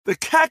The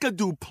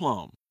Kakadu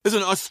plum is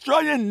an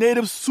Australian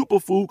native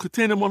superfood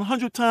containing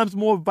 100 times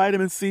more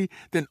vitamin C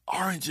than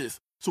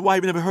oranges. So why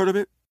have you never heard of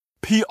it?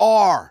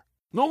 PR.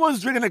 No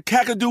one's drinking a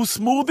Kakadu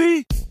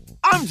smoothie?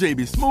 I'm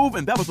JB Smooth,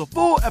 and that was a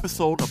full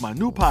episode of my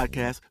new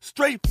podcast,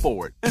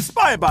 Straightforward,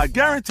 inspired by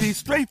guaranteed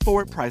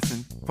straightforward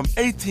pricing from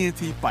AT&T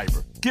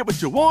Fiber. Get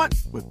what you want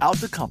without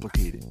the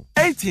complicated.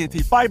 AT&T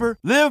Fiber,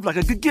 live like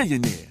a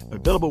gigillionaire.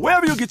 Available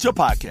wherever you get your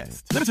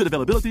podcasts. Limited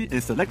availability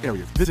in select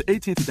areas. Visit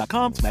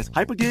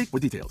AT&T.com/hypergig for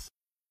details.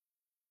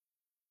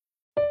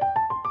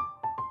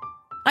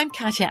 I'm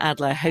Katya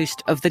Adler,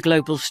 host of The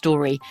Global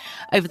Story.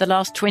 Over the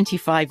last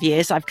 25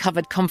 years, I've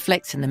covered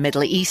conflicts in the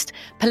Middle East,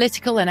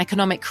 political and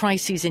economic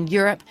crises in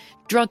Europe,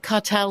 drug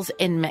cartels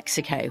in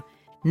Mexico.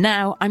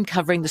 Now I'm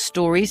covering the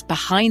stories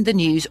behind the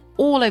news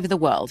all over the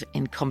world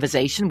in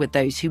conversation with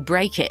those who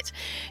break it.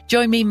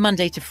 Join me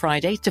Monday to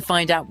Friday to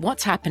find out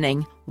what's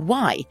happening,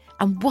 why,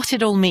 and what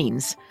it all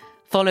means.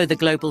 Follow The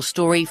Global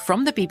Story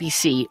from the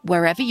BBC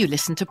wherever you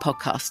listen to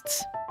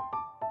podcasts.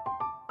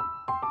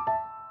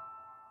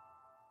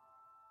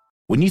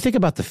 When you think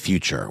about the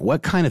future,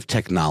 what kind of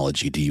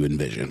technology do you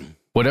envision?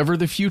 Whatever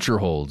the future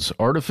holds,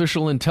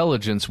 artificial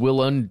intelligence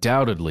will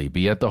undoubtedly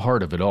be at the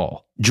heart of it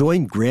all.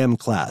 Join Graham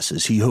Class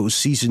as he hosts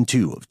Season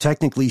 2 of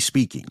Technically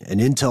Speaking, an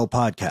Intel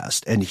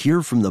podcast, and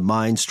hear from the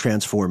minds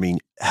transforming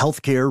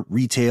healthcare,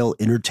 retail,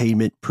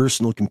 entertainment,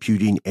 personal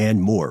computing,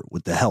 and more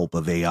with the help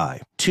of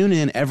AI. Tune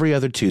in every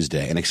other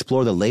Tuesday and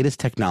explore the latest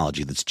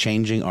technology that's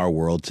changing our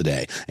world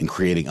today and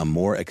creating a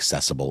more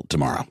accessible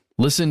tomorrow.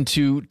 Listen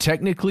to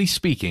Technically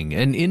Speaking,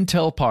 an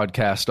Intel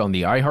podcast on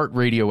the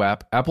iHeartRadio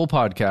app, Apple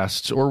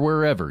Podcasts, or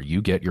wherever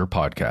you get your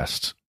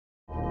podcasts.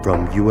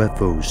 From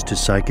UFOs to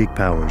psychic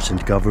powers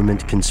and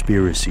government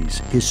conspiracies,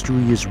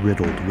 history is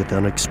riddled with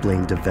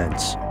unexplained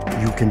events.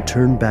 You can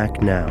turn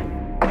back now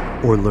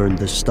or learn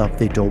the stuff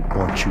they don't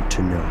want you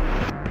to know.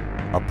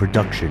 A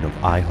production of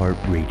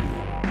iHeartRadio.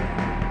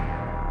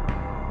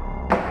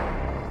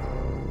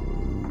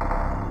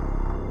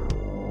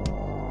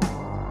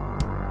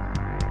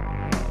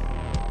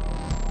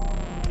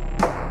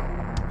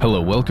 Hello,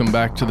 welcome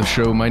back to the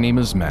show. My name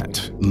is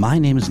Matt. My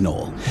name is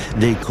Noel.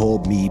 They call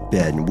me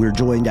Ben. We're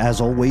joined, as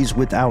always,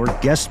 with our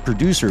guest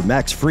producer,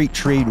 Max Freight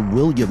Train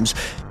Williams.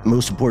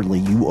 Most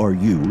importantly, you are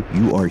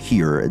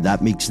here, and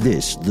that makes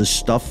this the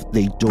stuff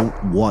they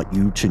don't want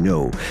you to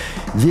know.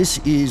 This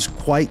is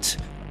quite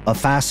a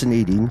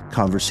fascinating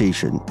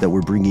conversation that we're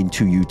bringing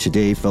to you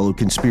today, fellow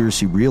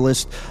conspiracy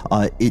realist.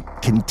 It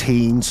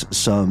contains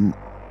some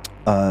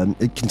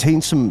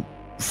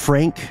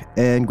frank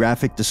and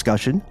graphic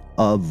discussion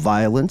of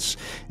violence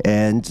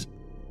and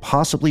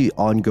possibly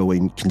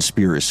ongoing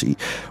conspiracy.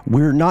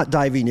 We're not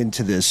diving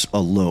into this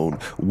alone.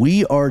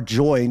 We are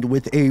joined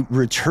with a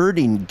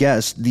returning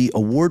guest, the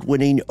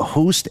award-winning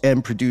host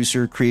and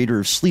producer,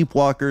 creator of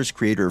Sleepwalkers,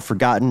 creator of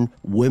Forgotten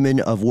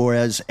Women of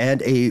Juarez,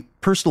 and a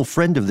personal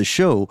friend of the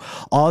show,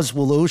 Oz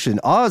Woloshyn.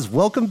 Oz,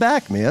 welcome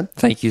back, man.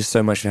 Thank you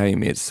so much for having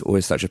me. It's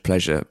always such a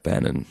pleasure,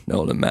 Ben and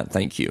Noel and Matt.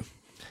 Thank you.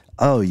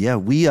 Oh, yeah.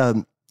 We,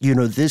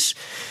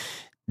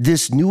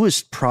 this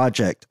newest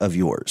project of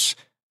yours,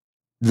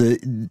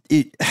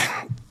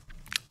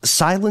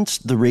 Silence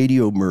the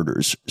Radio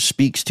Murders,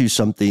 speaks to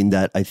something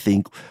that I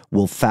think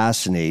will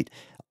fascinate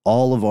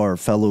all of our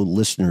fellow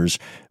listeners,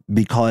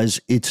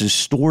 because it's a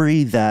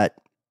story that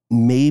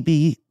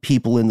maybe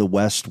people in the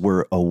West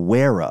were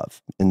aware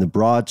of in the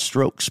broad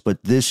strokes,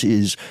 but this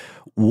is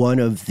one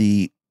of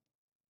the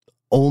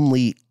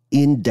only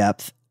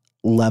in-depth,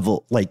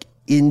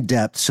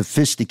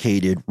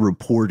 sophisticated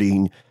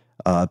reporting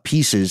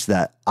pieces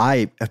that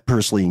I have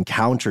personally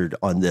encountered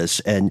on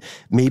this. And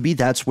maybe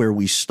that's where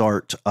we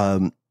start.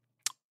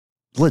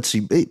 Let's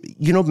see,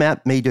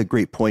 Matt made a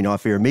great point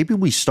off air. Maybe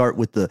we start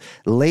with the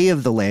lay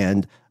of the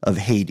land of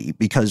Haiti,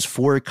 because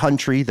for a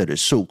country that is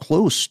so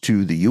close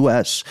to the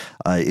U.S.,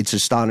 it's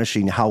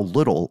astonishing how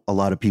little a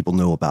lot of people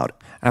know about it.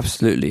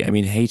 Absolutely. I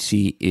mean,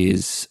 Haiti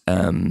is,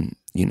 a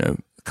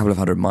couple of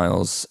 100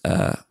 miles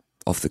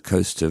off the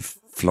coast of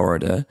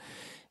Florida.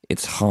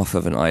 It's half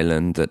of an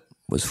island that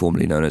was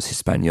formerly known as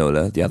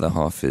Hispaniola. The other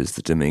half is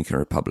the Dominican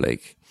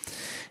Republic.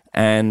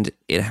 And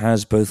it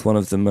has both one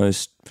of the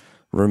most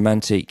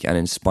romantic and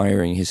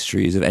inspiring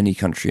histories of any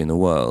country in the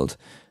world,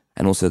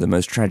 and also the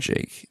most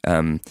tragic.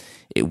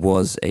 It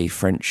was a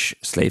French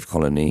slave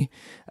colony,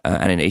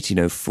 and in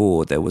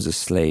 1804 there was a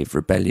slave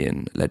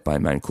rebellion led by a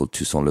man called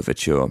Toussaint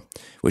Louverture,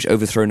 which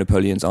overthrew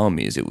Napoleon's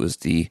armies. It was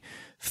the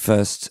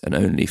first and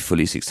only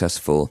fully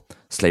successful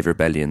slave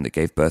rebellion that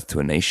gave birth to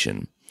a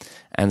nation.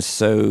 And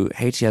so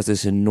Haiti has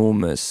this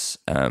enormous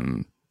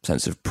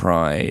sense of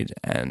pride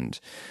and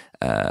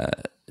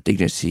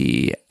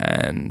dignity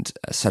and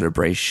a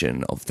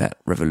celebration of that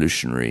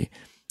revolutionary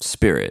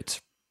spirit.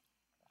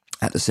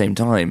 At the same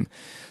time,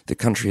 the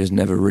country has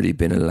never really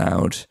been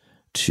allowed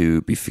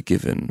to be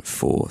forgiven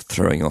for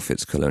throwing off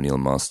its colonial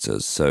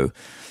masters. So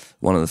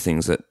one of the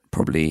things that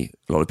probably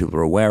a lot of people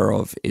are aware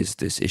of is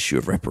this issue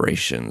of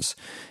reparations.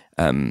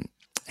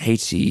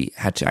 Haiti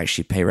had to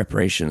actually pay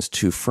reparations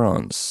to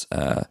France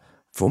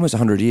for almost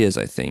 100 years,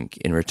 I think,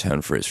 in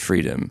return for its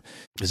freedom.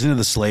 Isn't it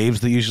the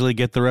slaves that usually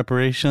get the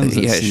reparations?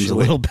 It seems a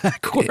little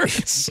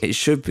backwards. It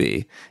should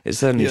be. It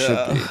certainly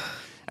should be.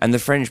 And the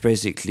French,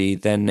 basically,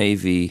 their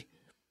navy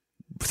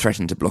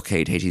threatened to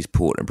blockade Haiti's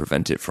port and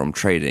prevent it from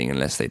trading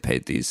unless they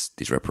paid these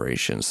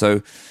reparations.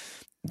 So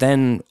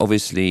then,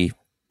 obviously,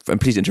 and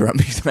please interrupt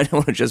me because I don't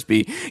want to just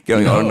be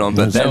going on and on,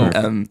 but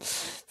then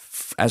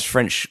as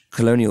French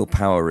colonial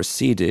power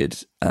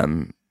receded,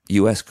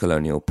 US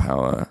colonial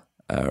power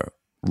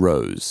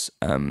rose.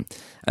 And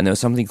there was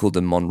something called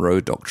the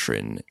Monroe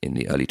Doctrine in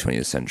the early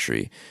 20th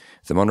century.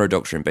 The Monroe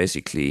Doctrine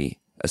basically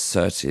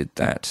asserted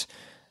that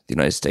the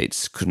United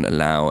States couldn't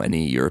allow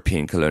any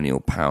European colonial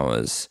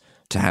powers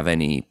to have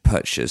any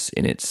purchase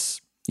in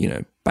its,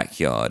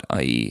 backyard,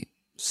 i.e.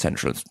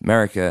 Central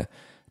America,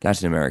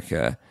 Latin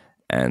America,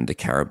 and the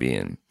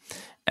Caribbean.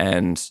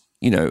 And,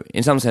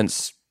 in some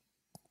sense,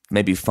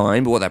 maybe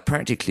fine, but what that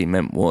practically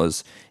meant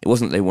was it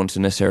wasn't they wanted to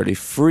necessarily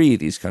free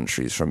these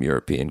countries from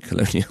European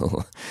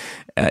colonial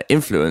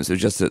influence. It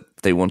was just that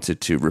they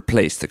wanted to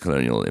replace the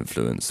colonial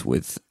influence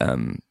with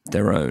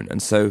their own.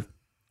 And so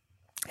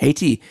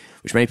Haiti,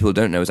 which many people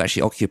don't know, was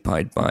actually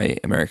occupied by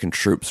American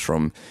troops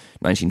from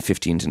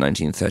 1915 to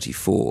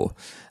 1934.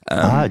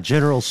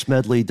 General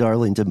Smedley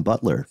Darlington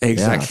Butler.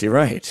 Exactly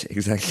right.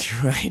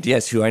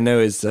 Yes, who I know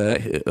is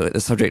the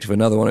subject of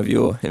another one of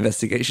your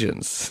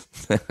investigations.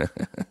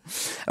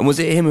 And was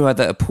it him who had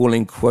that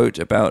appalling quote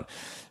about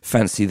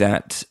fancy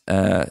that,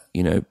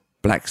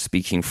 black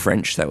speaking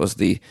French? That was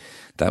the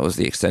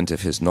extent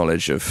of his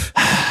knowledge of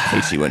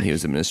Haiti when he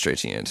was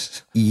administrating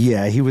it.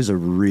 Yeah, he was a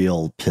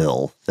real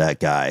pill,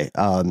 that guy.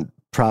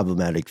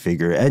 Problematic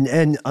figure,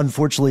 and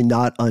unfortunately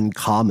not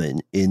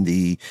uncommon in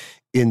the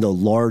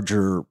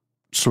larger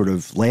sort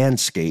of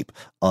landscape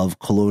of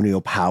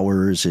colonial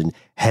powers and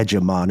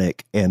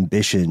hegemonic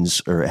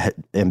ambitions, or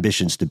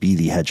ambitions to be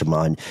the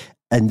hegemon.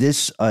 And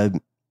this, I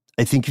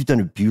think you've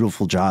done a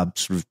beautiful job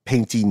sort of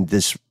painting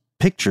this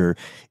picture.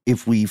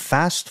 If we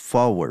fast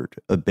forward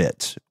a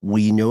bit,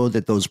 we know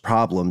that those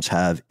problems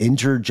have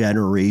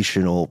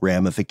intergenerational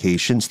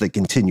ramifications that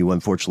continue,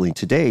 unfortunately,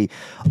 today.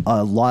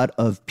 A lot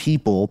of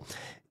people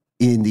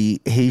in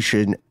the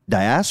Haitian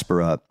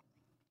diaspora,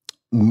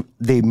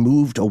 they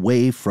moved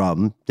away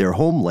from their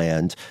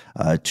homeland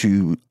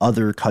to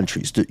other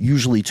countries,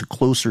 usually to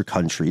closer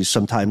countries,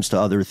 sometimes to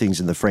other things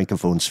in the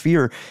Francophone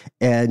sphere.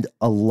 And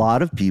a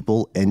lot of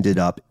people ended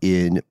up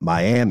in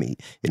Miami,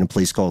 in a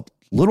place called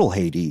Little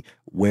Haiti,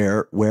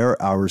 where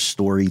our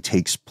story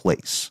takes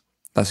place.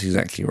 That's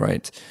exactly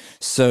right.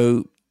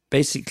 So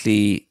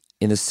basically,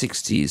 in the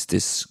 60s,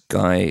 this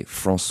guy,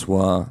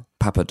 Francois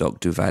Papadoc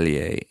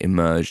Duvalier,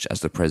 emerged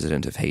as the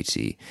president of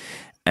Haiti.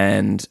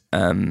 And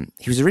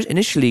he was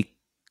initially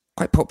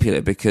quite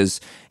popular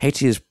because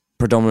Haiti is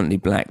predominantly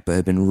black, but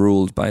had been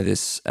ruled by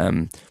this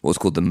what was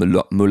called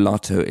the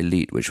mulatto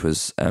elite, which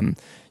was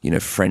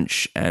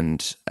French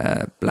and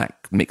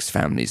black mixed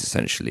families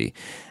essentially.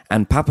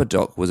 And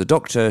Papadoc was a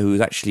doctor who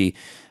was actually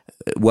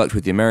worked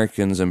with the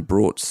Americans and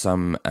brought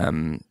some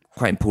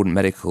quite important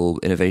medical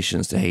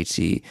innovations to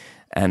Haiti,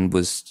 and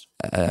was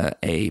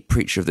a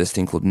preacher of this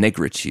thing called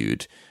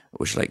negritude,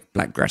 which is like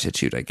black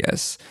gratitude, I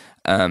guess.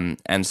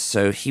 And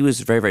so he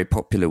was very, very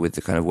popular with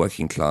the kind of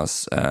working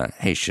class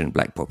Haitian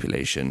black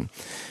population.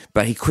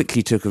 But he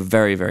quickly took a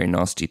very, very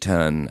nasty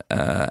turn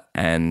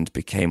and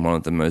became one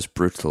of the most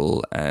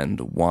brutal and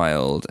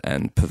wild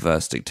and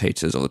perverse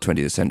dictators of the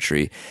 20th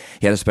century.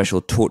 He had a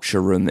special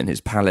torture room in his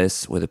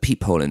palace with a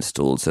peephole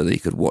installed so that he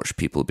could watch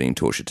people being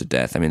tortured to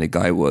death. I mean, the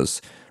guy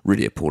was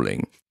really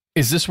appalling.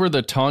 Is this where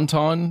the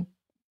tauntaun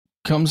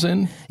comes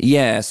in?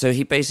 Yeah, so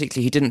he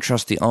didn't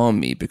trust the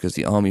army because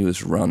the army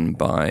was run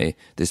by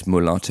this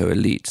mulatto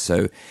elite.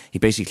 So he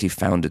basically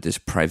founded this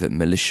private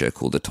militia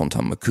called the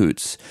Tonton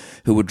Macoutes,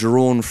 who were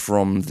drawn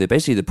from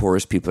the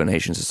poorest people in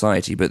Haitian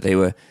society, but they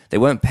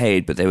weren't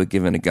paid, but they were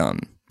given a gun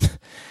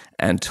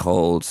and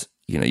told,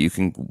 you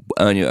can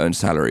earn your own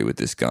salary with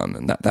this gun.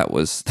 And that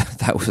was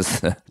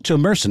So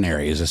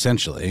mercenaries,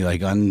 essentially,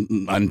 like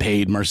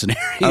unpaid mercenaries.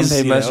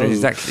 Unpaid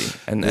mercenaries, exactly.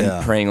 And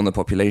preying on the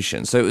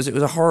population. So it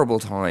was a horrible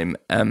time.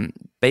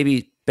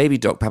 Baby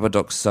Doc,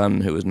 Papadoc's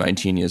son, who was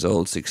 19 years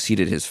old,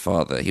 succeeded his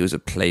father. He was a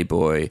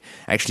playboy,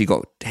 actually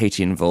got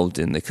Haiti involved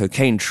in the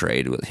cocaine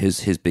trade with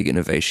his big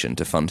innovation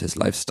to fund his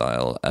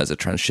lifestyle as a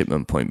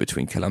transshipment point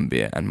between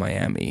Colombia and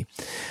Miami.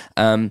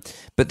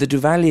 But the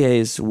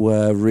Duvaliers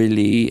were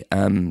really,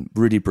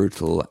 really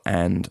brutal,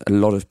 and a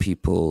lot of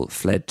people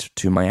fled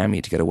to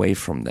Miami to get away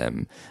from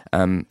them.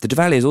 The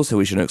Duvaliers also,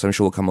 we should know, because I'm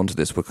sure we'll come on to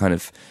this, were kind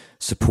of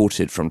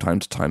supported from time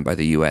to time by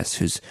the US,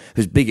 whose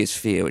biggest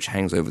fear, which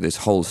hangs over this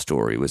whole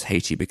story, was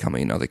Haiti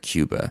becoming another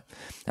Cuba.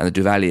 And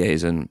the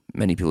Duvaliers and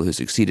many people who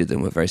succeeded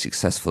them were very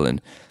successful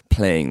in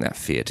playing that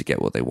fear to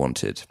get what they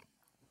wanted.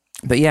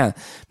 But yeah,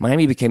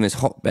 Miami became this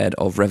hotbed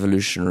of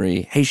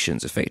revolutionary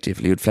Haitians,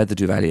 effectively, who had fled the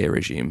Duvalier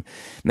regime.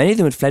 Many of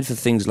them had fled for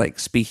things like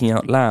speaking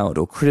out loud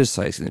or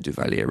criticizing the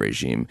Duvalier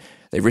regime.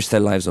 They risked their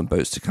lives on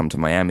boats to come to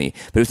Miami.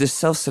 But it was this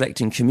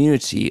self-selecting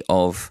community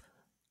of,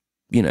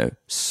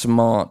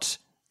 smart,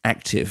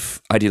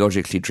 active,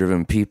 ideologically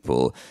driven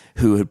people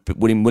who had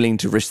been willing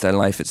to risk their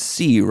life at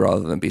sea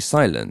rather than be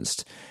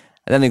silenced.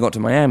 And then they got to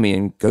Miami,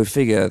 and go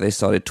figure, they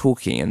started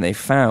talking, and they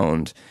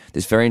found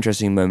this very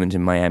interesting moment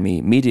in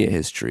Miami media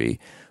history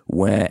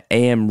where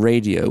AM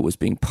radio was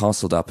being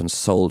parceled up and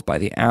sold by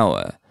the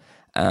hour.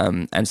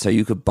 And so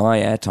you could buy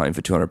airtime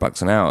for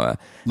 $200 an hour.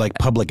 Like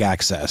public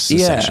access,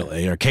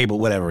 essentially, or cable,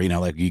 whatever,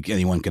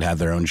 anyone could have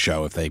their own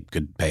show if they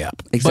could pay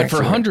up. Exactly.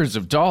 But for hundreds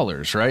of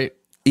dollars, right?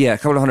 Yeah, a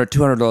couple of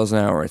 $200 an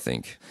hour, I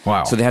think.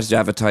 Wow. So they had to do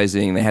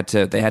advertising. They had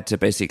to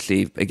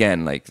basically,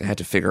 again, they had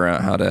to figure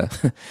out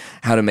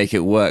how to make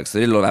it work. So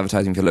they did a lot of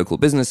advertising for local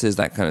businesses,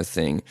 that kind of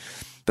thing.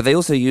 But they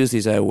also used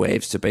these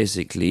airwaves to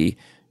basically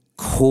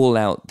call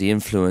out the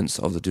influence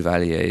of the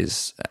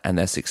Duvaliers and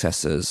their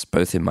successors,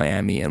 both in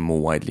Miami and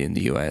more widely in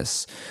the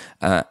US,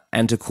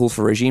 and to call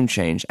for regime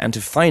change and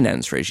to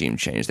finance regime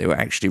change. They were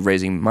actually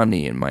raising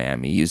money in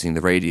Miami using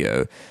the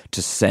radio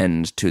to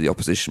send to the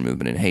opposition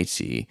movement in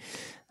Haiti.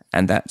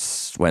 And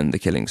that's when the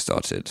killing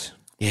started.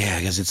 Yeah,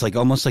 because it's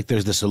almost like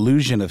there's this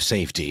illusion of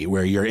safety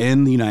where you're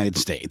in the United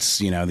States.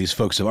 These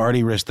folks have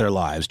already risked their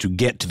lives to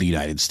get to the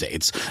United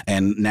States,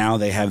 and now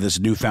they have this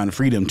newfound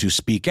freedom to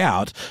speak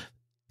out.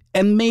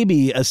 And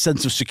maybe a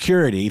sense of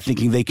security,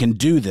 thinking they can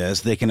do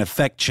this, they can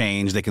affect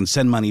change, they can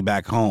send money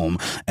back home,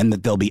 and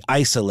that they'll be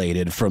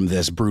isolated from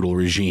this brutal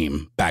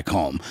regime back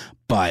home.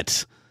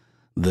 But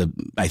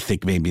I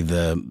think maybe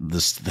the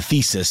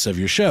thesis of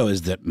your show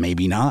is that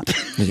maybe not.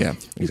 Yeah,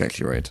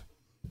 exactly right.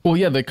 Well,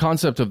 yeah, the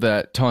concept of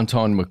that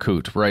Tonton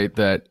Macoute, right?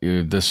 That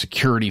the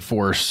security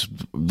force,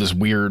 this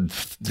weird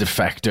de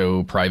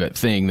facto private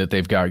thing that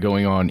they've got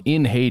going on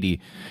in Haiti,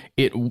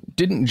 it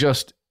didn't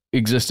just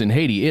exist in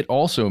Haiti. It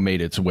also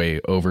made its way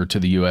over to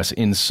the U.S.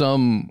 in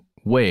some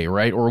way,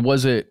 right? Or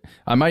was it,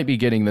 I might be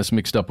getting this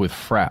mixed up with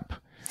FRAP,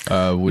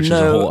 which is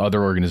a whole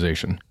other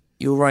organization.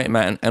 You're right,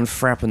 Matt. And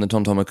FRAP and the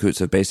Tonton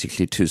Macoutes are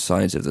basically two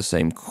sides of the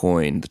same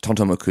coin. The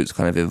Tonton Macoutes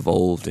kind of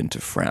evolved into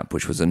FRAP,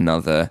 which was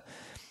another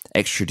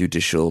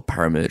extrajudicial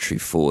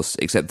paramilitary force,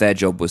 except their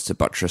job was to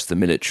buttress the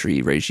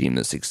military regime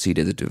that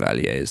succeeded the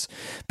Duvaliers.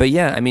 But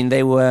yeah, I mean,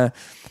 they were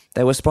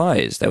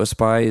spies. There were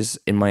spies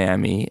in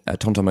Miami,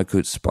 Tonton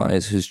Macoute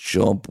spies, whose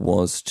job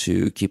was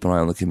to keep an eye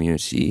on the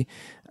community,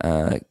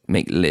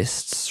 make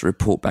lists,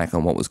 report back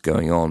on what was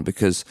going on,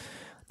 because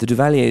the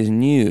Duvaliers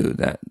knew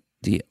that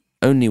the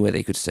only way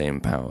they could stay in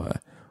power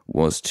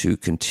was to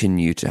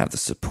continue to have the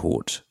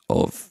support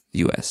of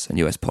US and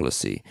US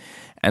policy.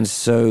 And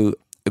so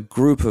a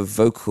group of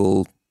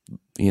vocal,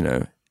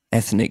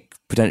 ethnic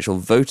potential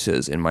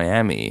voters in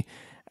Miami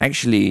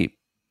actually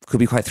could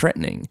be quite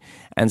threatening.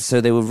 And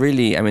so they were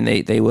really,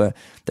 there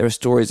are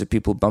stories of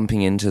people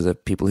bumping into the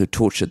people who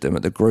tortured them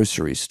at the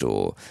grocery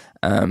store.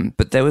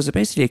 But there was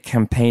basically a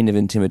campaign of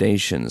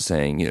intimidation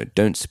saying,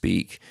 don't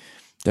speak,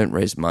 don't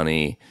raise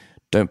money,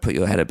 don't put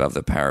your head above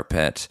the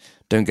parapet,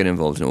 don't get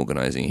involved in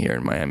organizing here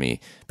in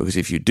Miami, because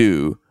if you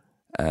do,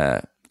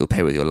 you'll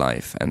pay with your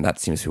life. And that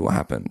seems to be what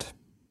happened.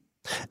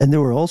 And there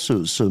were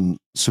also some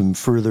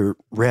further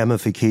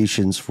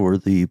ramifications for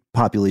the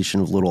population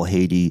of Little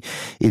Haiti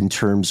in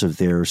terms of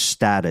their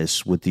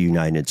status with the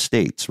United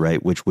States,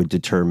 right? Which would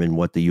determine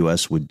what the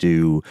U.S. would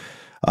do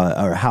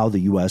or how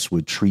the U.S.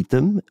 would treat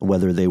them,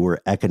 whether they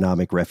were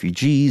economic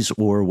refugees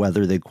or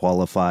whether they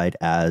qualified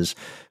as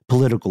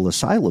political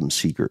asylum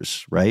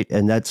seekers, right?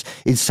 And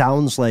it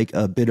sounds like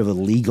a bit of a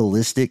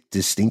legalistic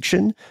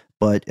distinction,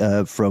 but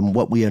from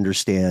what we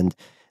understand,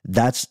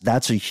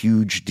 that's a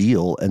huge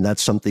deal, and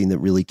that's something that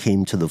really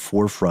came to the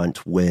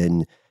forefront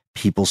when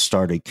people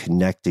started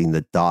connecting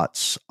the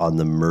dots on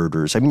the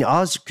murders. I mean,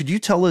 Oz, could you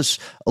tell us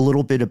a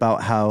little bit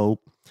about how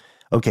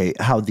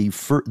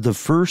the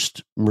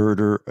first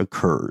murder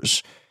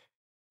occurs,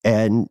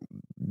 and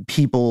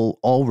people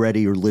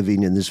already are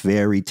living in this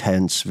very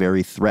tense,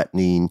 very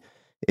threatening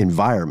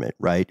environment,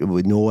 right?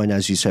 No one,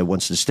 as you said,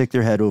 wants to stick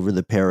their head over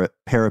the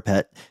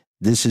parapet.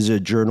 This is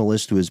a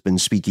journalist who has been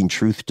speaking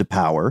truth to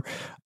power.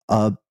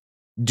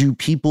 Do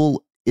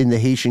people in the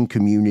Haitian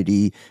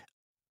community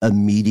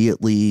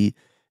immediately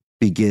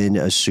begin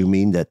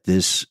assuming that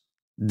this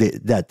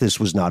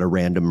was not a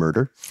random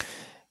murder?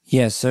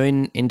 Yeah, so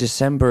in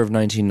December of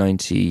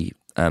 1990,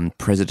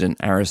 President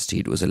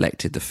Aristide was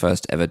elected the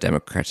first ever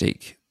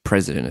democratic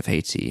president of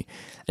Haiti.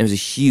 And it was a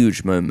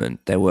huge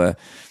moment. There were,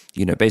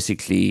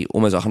 basically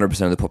almost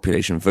 100% of the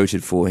population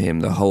voted for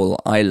him. The whole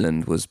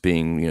island was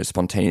being,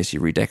 spontaneously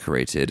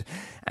redecorated.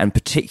 And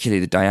particularly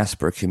the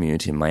diaspora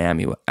community in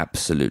Miami were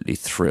absolutely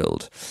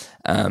thrilled.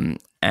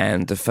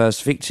 And the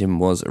first victim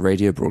was a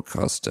radio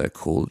broadcaster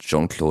called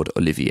Jean-Claude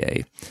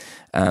Olivier.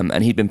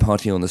 And he'd been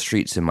partying on the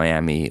streets in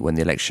Miami when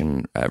the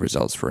election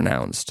results were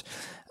announced.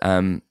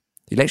 The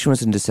election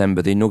was in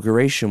December. The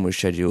inauguration was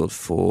scheduled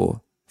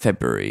for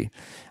February.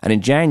 And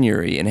in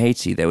January, in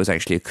Haiti, there was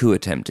actually a coup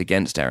attempt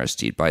against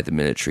Aristide by the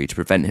military to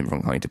prevent him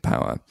from coming to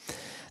power.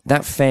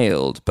 That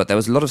failed, but there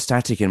was a lot of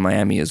static in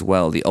Miami as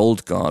well. The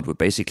old guard were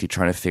basically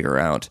trying to figure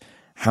out,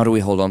 how do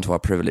we hold on to our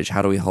privilege?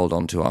 How do we hold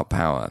on to our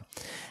power?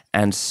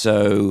 And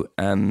so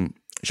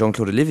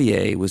Jean-Claude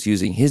Olivier was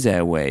using his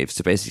airwaves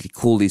to basically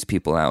call these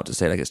people out to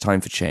say, like, it's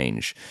time for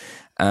change.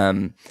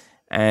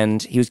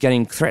 And he was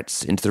getting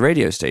threats into the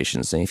radio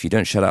station saying, if you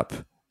don't shut up,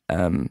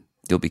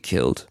 you'll be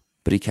killed.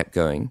 But he kept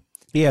going.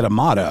 He had a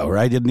motto,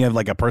 right? Didn't he have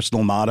like a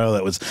personal motto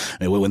that was,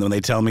 when they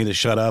tell me to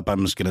shut up,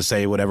 I'm just going to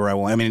say whatever I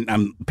want? I mean,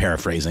 I'm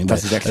paraphrasing,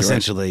 but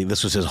essentially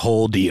this was his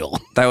whole deal.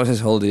 That was his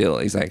whole deal,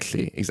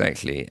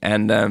 exactly.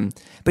 And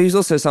but he was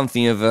also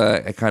something of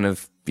a kind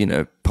of,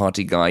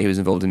 party guy. He was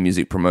involved in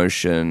music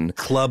promotion.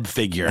 Club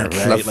figure,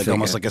 right? Like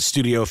almost like a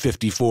Studio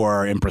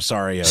 54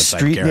 impresario type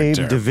Street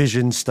character. name,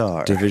 Division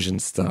Star. Division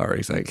Star,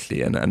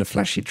 exactly. And a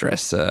flashy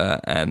dresser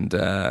and,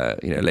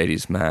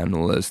 ladies' man,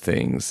 all those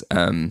things.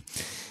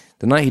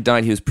 The night he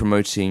died, he was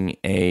promoting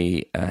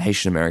a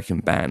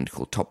Haitian-American band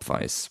called Top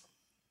Vice.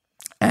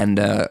 And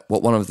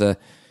what one of the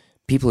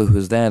people who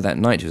was there that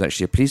night, who was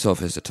actually a police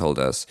officer, told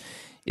us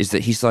is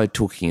that he started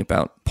talking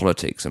about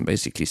politics and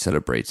basically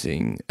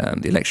celebrating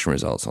the election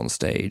results on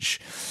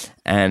stage.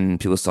 And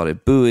people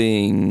started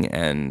booing,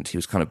 and he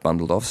was kind of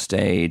bundled off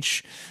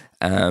stage.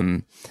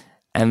 And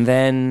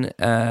then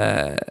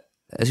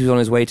as he was on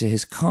his way to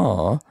his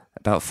car,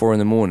 about 4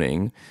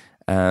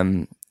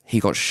 a.m, he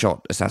got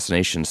shot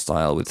assassination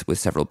style with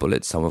several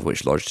bullets, some of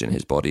which lodged in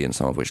his body and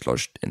some of which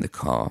lodged in the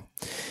car.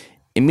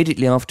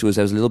 Immediately afterwards,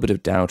 there was a little bit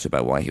of doubt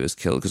about why he was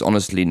killed, because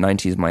honestly,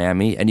 90s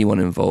Miami, anyone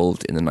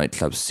involved in the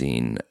nightclub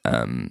scene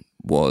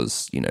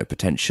was,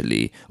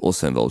 potentially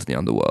also involved in the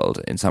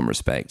underworld in some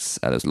respects.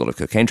 There was a lot of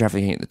cocaine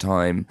trafficking at the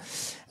time.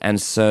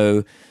 And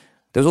so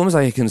there was almost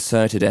like a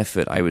concerted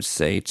effort, I would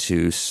say,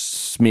 to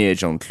smear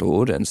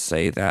Jean-Claude and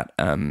say that,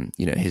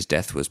 his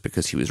death was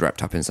because he was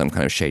wrapped up in some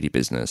kind of shady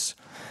business.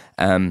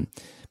 But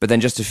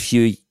then just a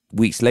few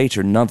weeks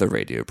later, another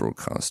radio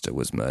broadcaster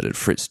was murdered,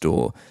 Fritz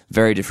Dorr.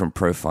 Very different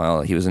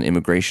profile. He was an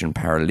immigration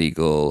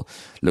paralegal,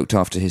 looked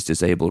after his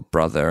disabled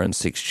brother and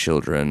 6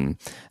 children,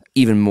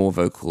 even more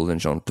vocal than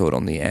Jean-Claude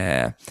on the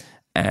air.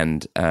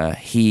 And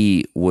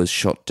he was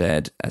shot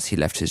dead as he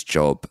left his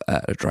job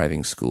at a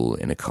driving school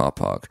in a car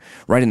park,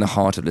 right in the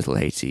heart of Little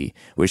Haiti,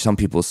 which some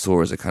people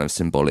saw as a kind of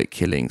symbolic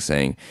killing,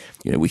 saying,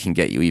 we can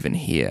get you even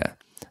here.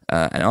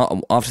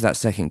 And after that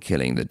second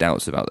killing, the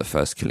doubts about the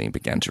first killing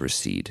began to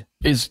recede.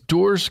 Is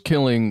Dorr's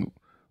killing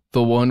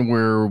the one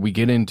where we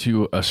get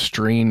into a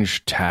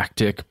strange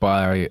tactic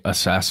by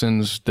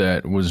assassins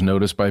that was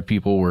noticed by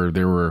people, where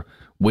there were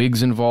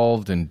wigs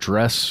involved and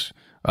dress,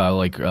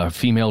 like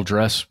female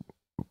dress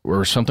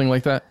or something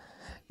like that?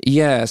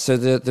 Yeah, so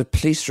the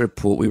police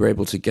report, we were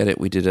able to get it.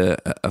 We did a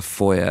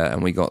FOIA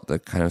and we got the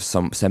kind of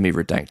some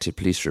semi-redacted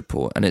police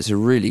report. And it's a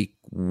really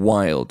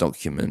wild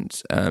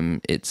document.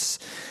 It's,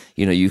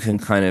 you can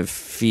kind of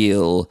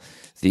feel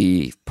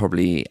the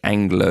probably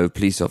Anglo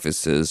police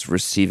officers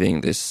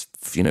receiving this,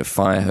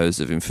 fire hose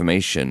of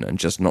information and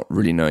just not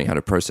really knowing how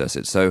to process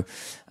it. So,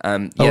 yes,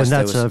 and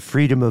that's a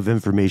Freedom of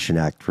Information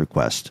Act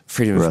request.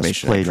 Freedom of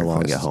Information Act played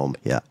along at home.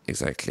 Yeah,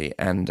 exactly.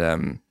 And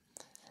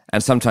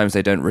sometimes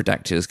they don't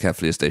redact it as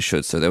carefully as they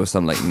should. So there were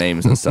some like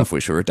names and stuff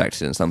which were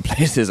redacted in some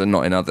places and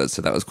not in others.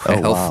 So that was quite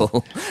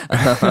helpful.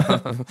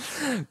 Wow.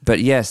 But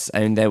yes,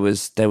 I mean, there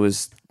was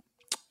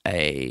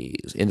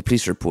in the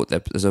police report,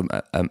 there's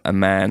a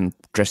man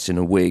dressed in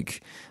a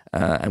wig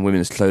and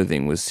women's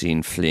clothing was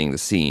seen fleeing the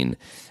scene.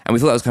 And we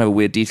thought that was kind of a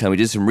weird detail. We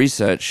did some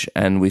research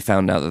and we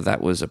found out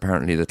that was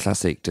apparently the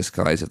classic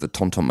disguise of the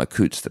Tonton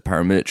Macoutes, the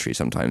paramilitary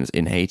sometimes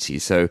in Haiti.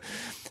 So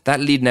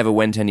that lead never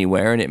went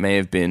anywhere, and it may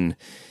have been...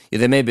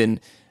 there may have been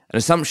an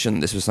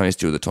assumption this was something to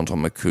do with the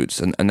Tonton Macoutes,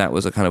 and that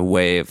was a kind of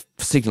way of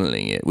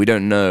signaling it. We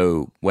don't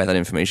know where that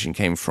information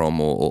came from,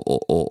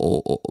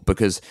 or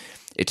because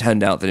it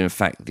turned out that in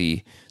fact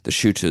the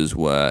shooters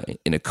were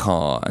in a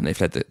car and they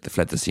fled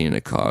the scene in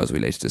a car, as we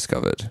later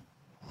discovered.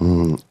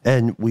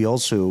 And we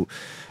also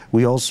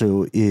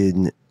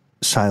in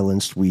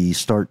Silenced, we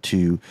start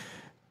to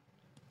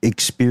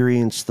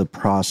experience the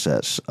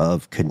process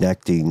of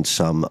connecting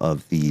some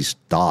of these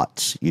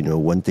dots.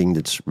 One thing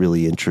that's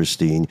really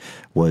interesting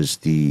was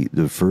the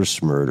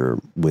first murder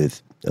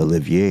with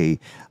Olivier.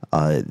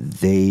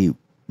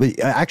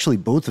 Actually,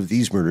 both of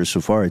these murders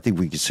so far, I think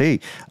we could say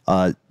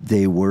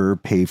they were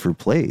pay for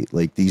play.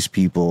 Like, these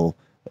people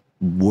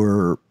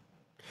were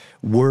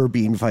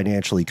being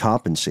financially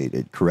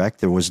compensated, correct?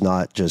 There was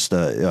not just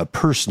a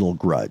personal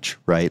grudge,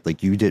 right?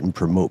 Like, you didn't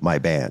promote my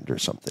band or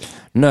something.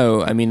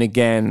 No, I mean,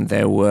 again,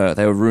 there were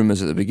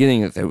rumors at the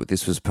beginning that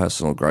this was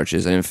personal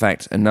grudges. And in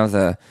fact,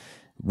 another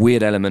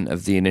weird element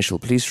of the initial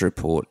police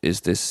report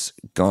is this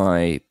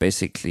guy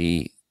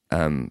basically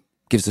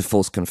gives a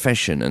false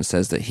confession and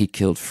says that he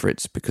killed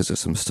Fritz because of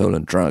some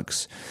stolen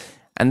drugs.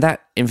 And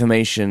that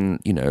information,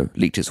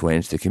 leaked its way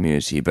into the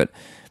community, but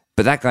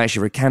that guy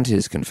actually recanted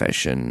his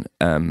confession.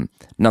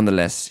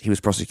 Nonetheless, he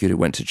was prosecuted,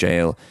 went to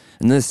jail,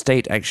 and then the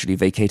state actually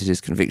vacated his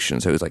conviction.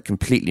 So it was like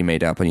completely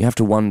made up. And you have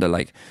to wonder,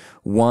 like,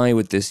 why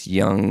would this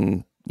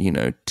young,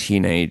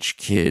 teenage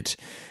kid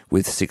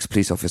with 6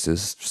 police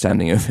officers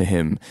standing over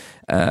him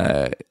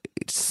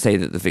say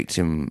that the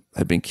victim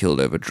had been killed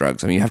over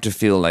drugs. I mean, you have to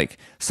feel like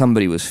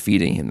somebody was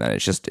feeding him that.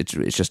 It's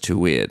just too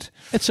weird.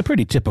 It's a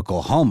pretty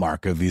typical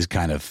hallmark of these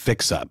kind of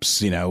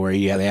fix-ups, where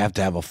they have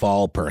to have a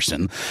fall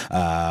person,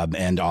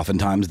 and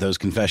oftentimes those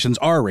confessions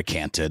are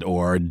recanted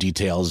or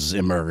details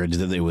emerge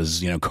that it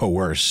was,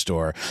 coerced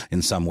or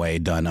in some way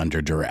done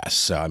under duress.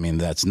 So, I mean,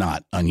 that's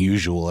not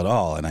unusual at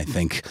all, and I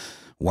think,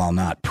 while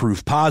not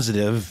proof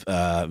positive,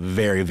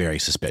 very, very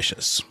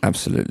suspicious.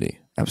 Absolutely.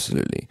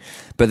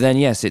 But then,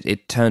 yes,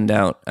 it turned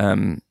out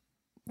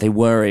they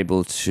were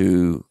able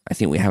to, I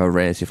think we have a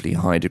relatively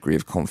high degree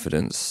of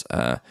confidence,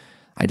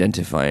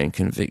 identify and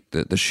convict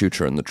the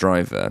shooter and the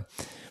driver.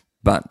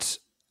 But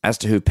as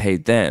to who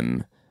paid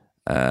them,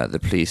 the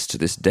police to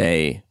this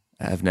day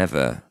have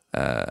never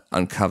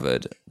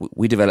uncovered.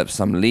 We developed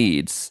some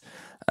leads,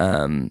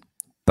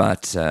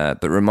 but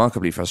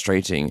remarkably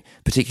frustrating,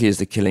 particularly as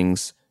the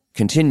killings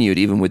continued,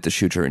 even with the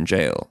shooter in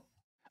jail.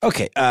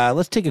 Okay,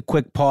 let's take a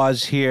quick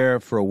pause here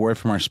for a word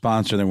from our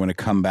sponsor, then we're going to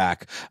come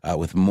back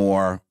with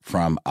more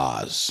from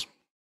Oz.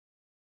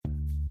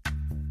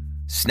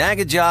 Snag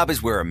a Job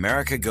is where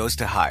America goes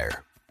to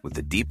hire, with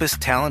the deepest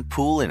talent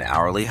pool in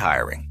hourly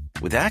hiring.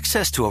 With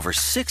access to over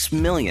 6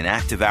 million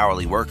active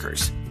hourly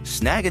workers,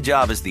 Snag a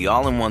Job is the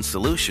all-in-one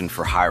solution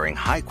for hiring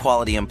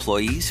high-quality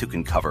employees who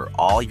can cover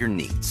all your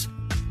needs.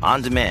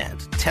 On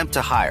demand, temp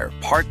to hire,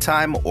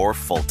 part-time or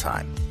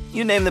full-time.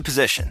 You name the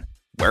position.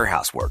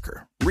 Warehouse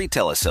worker,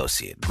 retail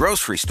associate,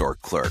 grocery store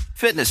clerk,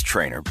 fitness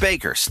trainer,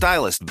 baker,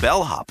 stylist,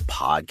 bellhop,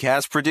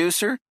 podcast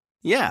producer?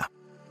 Yeah,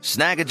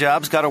 Snag a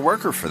Job's got a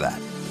worker for that.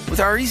 With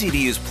our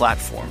easy-to-use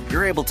platform,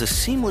 you're able to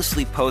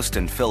seamlessly post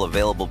and fill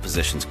available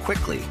positions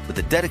quickly with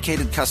a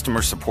dedicated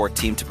customer support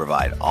team to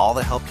provide all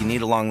the help you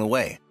need along the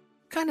way.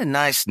 Kinda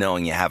nice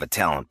knowing you have a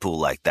talent pool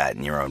like that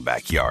in your own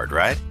backyard,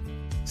 right?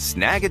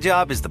 Snag a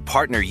Job is the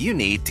partner you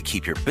need to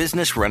keep your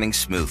business running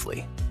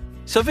smoothly.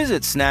 So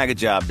visit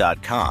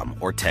snagajob.com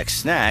or text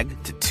snag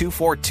to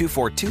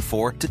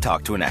 242424 to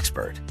talk to an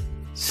expert.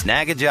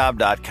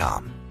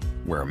 Snagajob.com,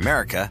 where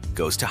America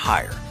goes to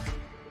hire.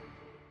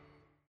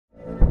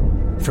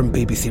 From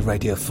BBC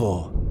Radio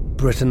 4,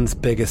 Britain's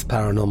biggest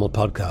paranormal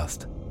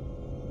podcast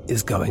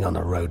is going on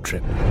a road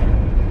trip.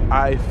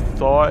 I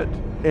thought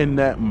in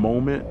that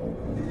moment,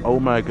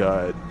 oh my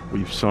God,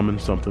 we've summoned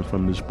something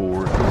from this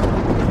board.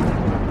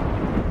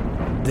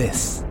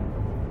 This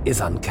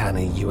is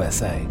Uncanny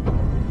USA.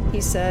 He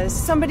says,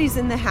 somebody's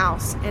in the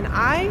house, and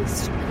I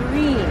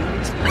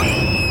screamed.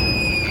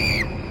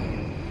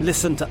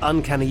 Listen to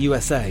Uncanny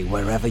USA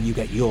wherever you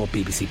get your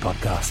BBC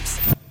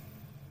podcasts,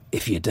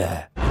 if you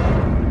dare.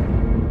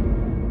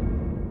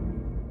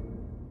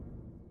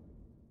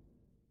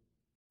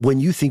 When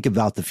you think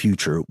about the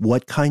future,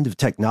 what kind of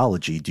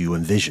technology do you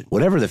envision?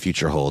 Whatever the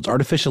future holds,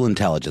 artificial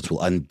intelligence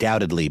will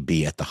undoubtedly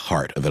be at the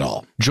heart of it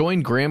all.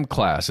 Join Graham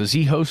Class as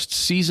he hosts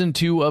Season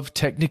 2 of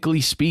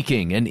Technically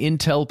Speaking, an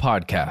Intel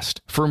podcast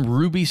from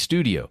Ruby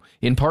Studio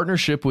in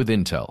partnership with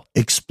Intel.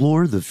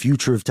 Explore the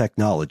future of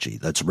technology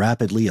that's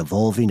rapidly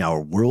evolving our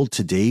world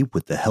today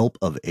with the help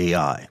of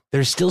AI.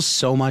 There's still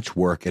so much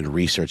work and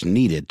research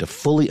needed to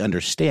fully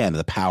understand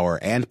the power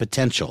and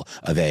potential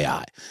of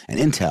AI, and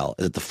Intel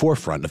is at the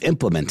forefront of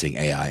implementing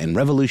AI and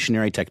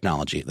revolutionary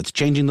technology that's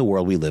changing the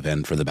world we live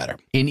in for the better.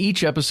 In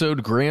each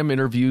episode, Graham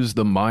interviews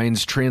the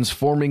minds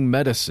transforming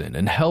medicine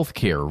and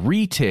healthcare,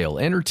 retail,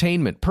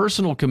 entertainment,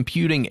 personal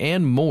computing,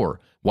 and more,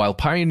 while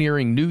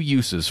pioneering new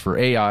uses for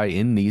AI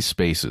in these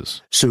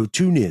spaces. So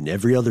tune in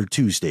every other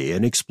Tuesday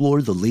and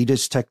explore the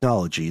latest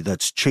technology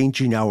that's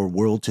changing our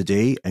world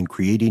today and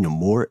creating a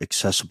more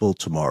accessible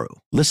tomorrow.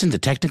 Listen to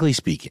Technically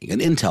Speaking, an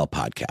Intel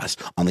podcast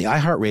on the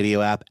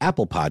iHeartRadio app,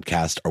 Apple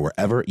Podcast, or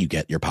wherever you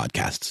get your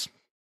podcasts.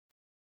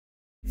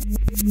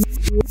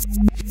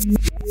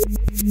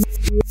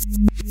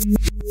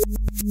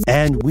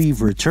 And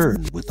we've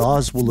returned with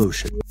Oz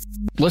Woloshyn.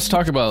 Let's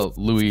talk about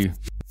Louis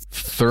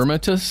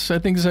Thermatus, I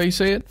think is how you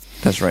say it.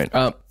 That's right.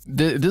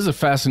 This is a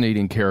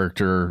fascinating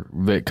character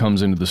that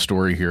comes into the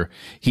story here.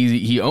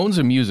 He owns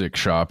a music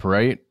shop,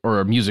 right?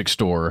 Or a music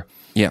store.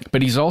 Yeah.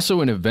 But he's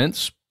also an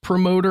events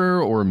promoter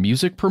or a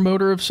music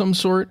promoter of some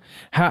sort.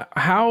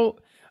 How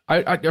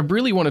I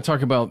really want to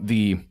talk about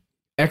the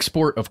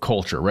export of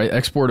culture, right?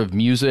 Export of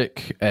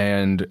music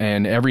and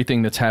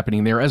everything that's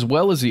happening there, as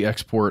well as the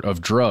export of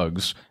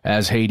drugs,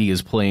 as Haiti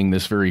is playing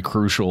this very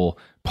crucial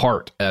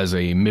part as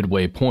a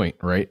midway point,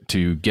 right,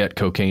 to get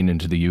cocaine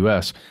into the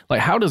U.S. Like,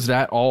 how does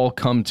that all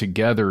come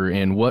together,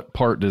 and what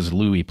part does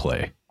Louis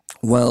play?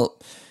 Well,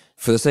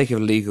 for the sake of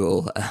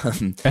legal,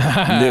 Louis,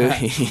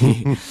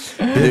 Been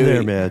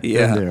there, man.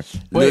 Yeah. Been there.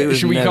 Wait,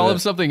 should we call him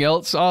something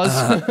else,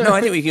 Oz? No,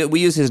 I think we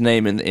use his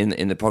name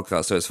in the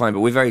podcast, so it's fine. But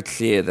we're very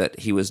clear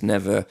that he was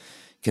never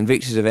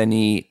convicted of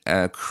any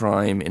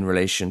crime in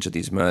relation to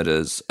these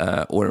murders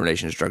or in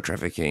relation to drug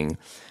trafficking.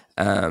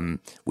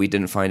 We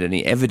didn't find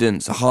any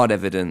evidence, hard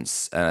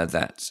evidence,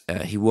 that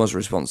he was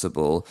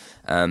responsible.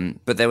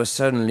 But there were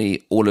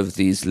certainly all of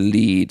these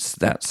leads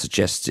that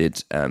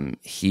suggested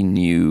he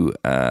knew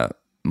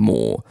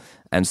more.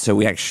 And so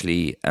we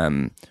actually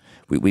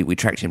we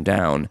tracked him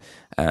down.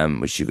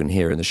 which you can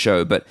hear in the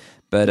show. But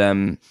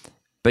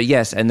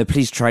yes, and the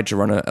police tried to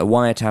run a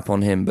wiretap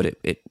on him, but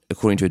it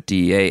according to a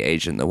DEA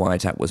agent, the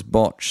wiretap was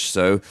botched.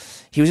 So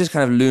he was this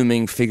kind of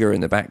looming figure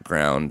in the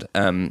background.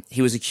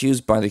 He was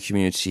accused by the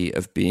community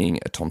of being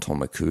a tonton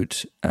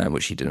macoute,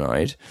 which he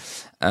denied.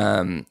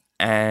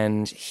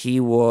 And he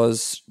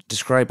was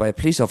described by a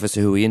police officer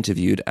who he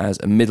interviewed as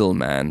a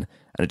middleman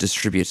and a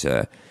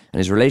distributor. And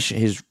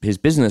his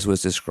business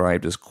was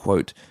described as,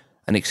 quote,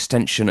 an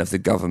extension of the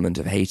government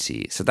of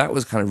Haiti. So that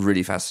was kind of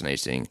really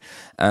fascinating.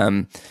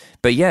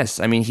 But yes,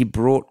 I mean, he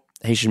brought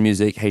Haitian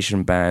music,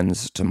 Haitian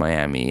bands to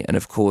Miami. And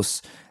of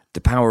course,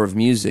 the power of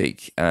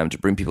music to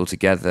bring people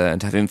together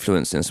and to have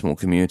influence in a small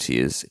community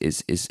is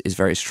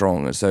very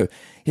strong. And so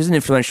he's an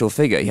influential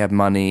figure. He had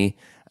money.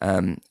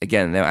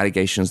 Again, there were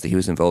allegations that he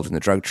was involved in the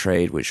drug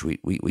trade, which we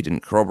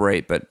didn't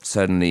corroborate, but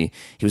certainly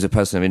he was a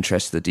person of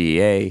interest to the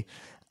DEA.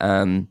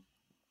 And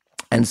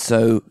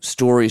so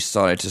stories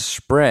started to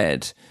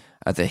spread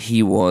that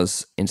he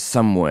was in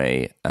some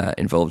way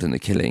involved in the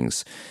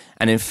killings.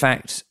 And in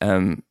fact,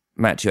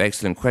 Matt, to your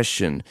excellent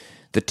question,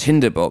 the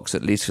tinderbox,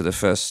 at least for the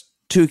first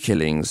 2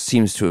 killings,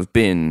 seems to have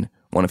been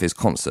one of his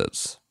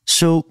concerts.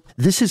 So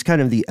this is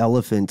kind of the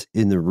elephant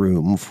in the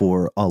room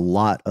for a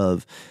lot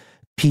of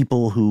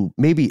people who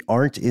maybe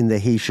aren't in the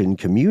Haitian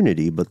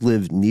community but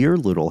live near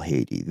Little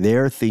Haiti.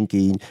 They're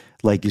thinking,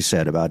 like you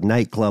said, about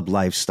nightclub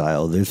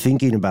lifestyle. They're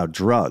thinking about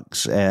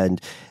drugs,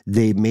 and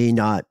they may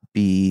not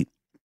be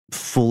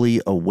fully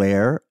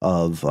aware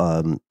of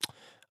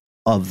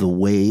the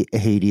way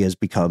Haiti has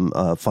become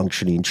a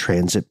functioning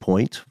transit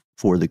point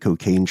for the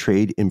cocaine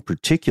trade in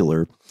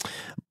particular.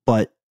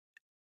 But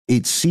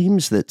it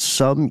seems that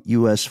some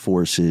U.S.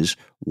 forces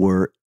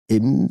were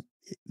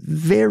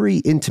very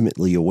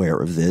intimately aware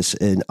of this.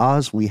 And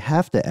Oz, we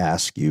have to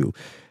ask you,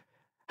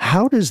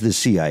 how does the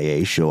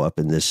CIA show up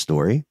in this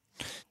story?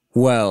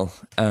 Well,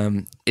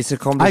 it's a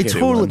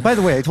complicated one. By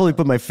the way, I totally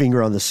put my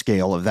finger on the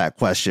scale of that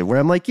question where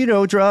I'm like,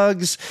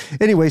 drugs.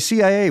 Anyway,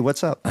 CIA,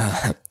 what's up?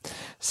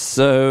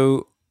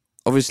 So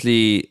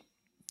obviously,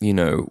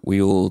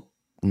 we all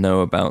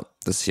know about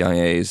the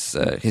CIA's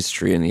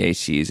history in the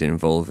 80s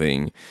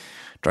involving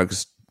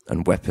drugs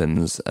and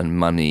weapons and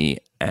money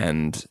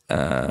and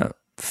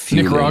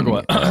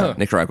fueling,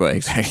 Nicaragua,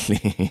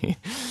 exactly.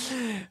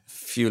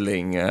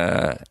 Fueling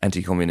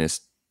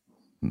anti-communist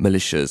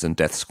militias and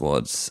death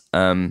squads.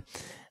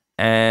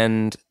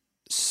 And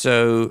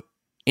so,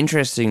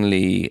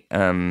 interestingly,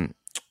 the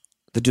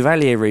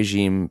Duvalier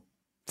regime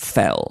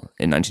fell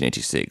in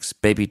 1986.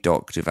 Baby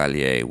Doc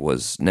Duvalier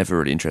was never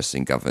really interested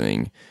in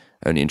governing,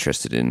 only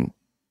interested in,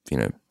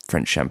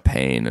 French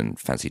champagne and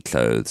fancy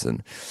clothes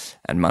and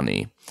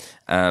money.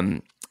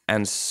 And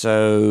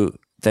so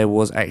there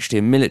was actually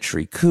a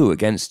military coup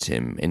against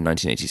him in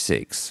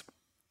 1986.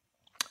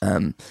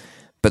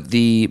 But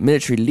the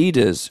military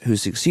leaders who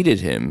succeeded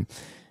him,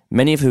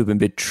 many of whom had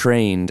been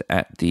trained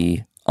at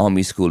the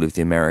Army School of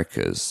the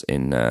Americas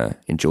in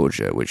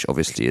Georgia, which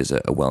obviously is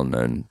a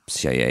well-known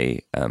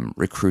CIA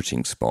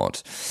recruiting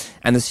spot.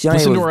 And the CIA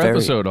listen was to our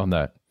episode on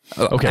that.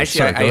 Oh, okay,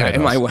 actually, sorry,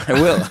 I will.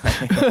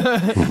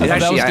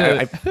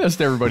 That was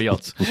to everybody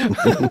else.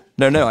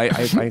 No,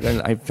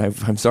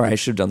 I'm sorry, I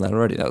should have done that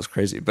already. That was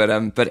crazy. But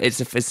I'm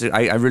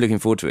really looking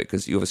forward to it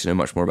because you obviously know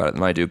much more about it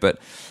than I do. But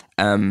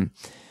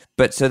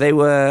so they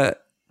were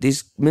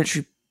these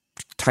military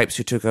types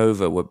who took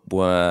over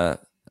were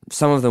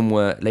some of them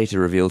were later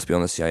revealed to be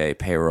on the CIA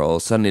payroll.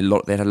 Suddenly,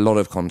 they had a lot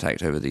of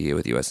contact over the year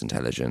with U.S.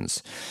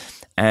 intelligence.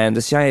 And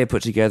the CIA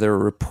put together a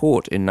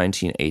report in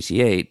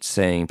 1988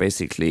 saying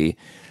basically,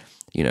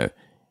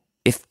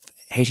 if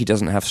Haiti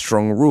doesn't have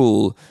strong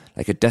rule,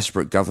 like a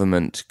desperate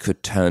government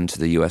could turn to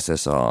the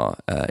USSR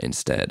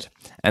instead.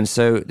 And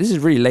so this is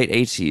really late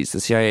 80s. The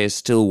CIA is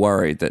still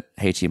worried that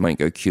Haiti might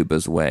go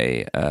Cuba's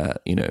way,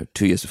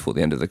 2 years before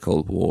the end of the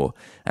Cold War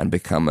and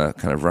become a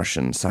kind of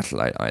Russian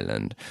satellite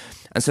island.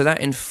 And so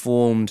that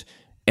informed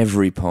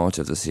every part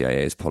of the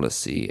CIA's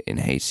policy in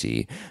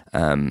Haiti,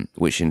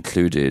 which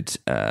included,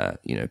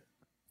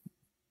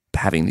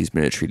 having these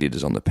military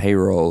leaders on the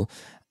payroll.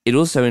 It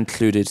also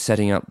included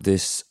setting up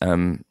this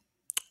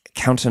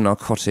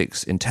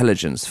counter-narcotics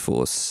intelligence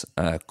force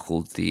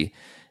called the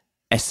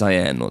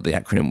SIN, or the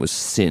acronym was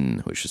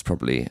SIN, which was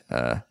probably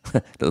a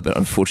little bit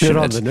unfortunate.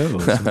 Bit on the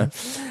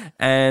nose.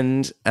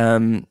 And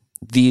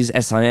these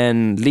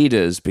SIN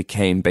leaders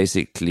became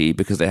basically,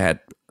 because they had,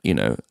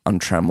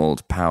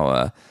 untrammeled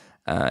power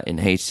in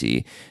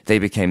Haiti, they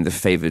became the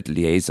favored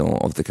liaison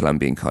of the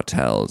Colombian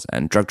cartels,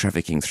 and drug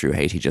trafficking through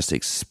Haiti just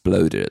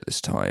exploded at this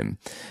time.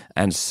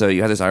 And so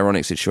you had this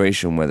ironic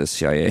situation where the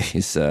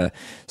CIA's sort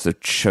of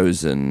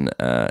chosen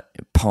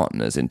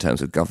partners in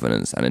terms of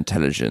governance and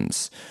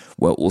intelligence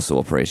were also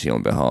operating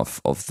on behalf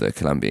of the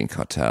Colombian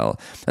cartel.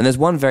 And there's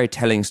one very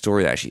telling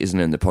story that actually isn't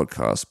in the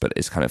podcast, but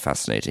it's kind of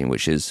fascinating,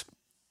 which is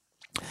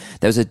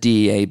there was a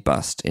DEA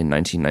bust in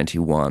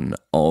 1991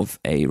 of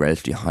a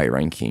relatively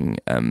high-ranking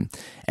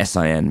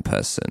SIN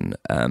person,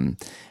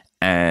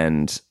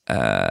 and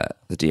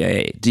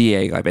the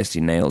DEA guy basically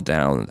nailed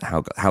down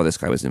how this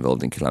guy was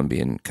involved in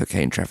Colombian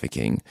cocaine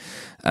trafficking,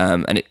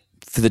 and it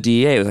for the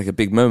DEA, it was like a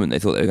big moment. They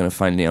thought they were going to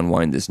finally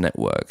unwind this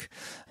network.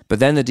 But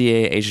then the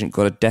DEA agent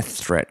got a death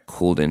threat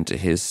called into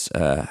his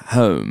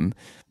home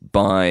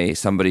by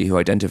somebody who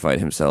identified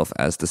himself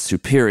as the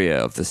superior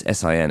of this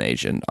SIN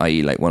agent,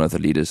 i.e. like one of the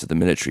leaders of the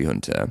military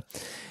junta.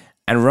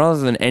 And rather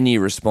than any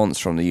response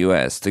from the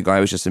US, the guy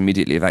was just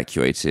immediately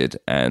evacuated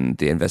and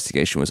the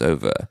investigation was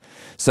over.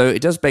 So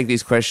it does beg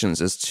these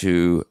questions as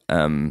to,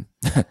 I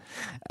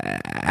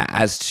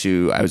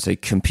would say,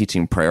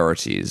 competing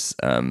priorities.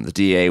 The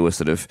DEA was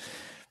sort of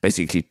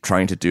basically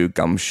trying to do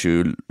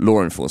gumshoe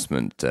law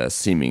enforcement,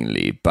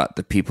 seemingly, but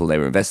the people they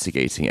were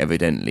investigating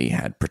evidently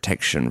had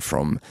protection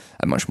from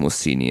a much more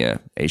senior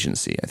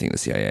agency, I think the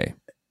CIA.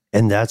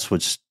 And that's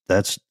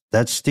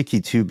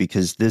sticky too,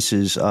 because this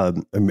is,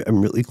 I'm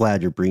really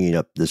glad you're bringing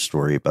up this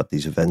story about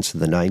these events of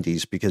the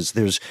 90s, because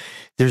there's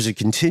a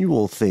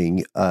continual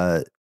thing,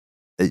 a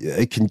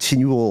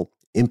continual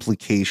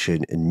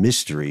implication and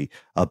mystery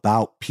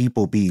about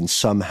people being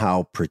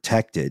somehow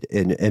protected.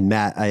 And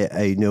Matt,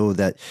 I know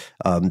that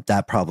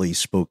that probably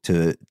spoke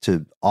to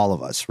all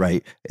of us,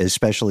 right?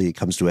 Especially it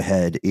comes to a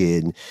head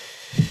in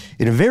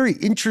a very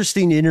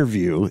interesting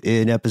interview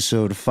in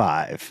episode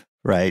 5.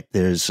 Right.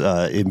 There's,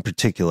 in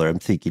particular, I'm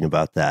thinking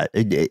about that.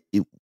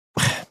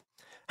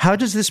 How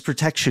does this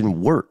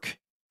protection work?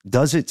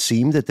 Does it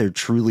seem that there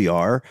truly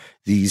are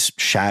these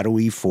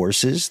shadowy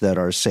forces that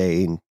are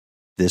saying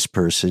this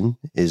person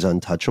is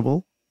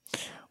untouchable?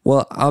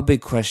 Well, our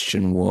big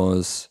question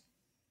was,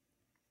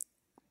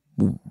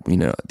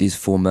 these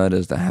 4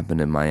 murders that happened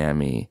in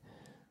Miami,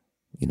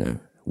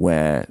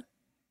 where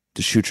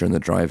the shooter and the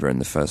driver in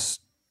the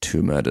first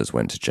 2 murders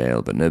went to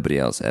jail, but nobody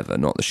else ever,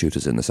 not the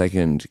shooters in the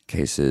second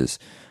cases,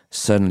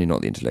 certainly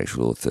not the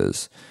intellectual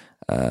authors.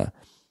 And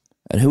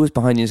who was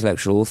behind the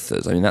intellectual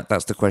authors? I mean,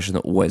 that's the question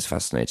that always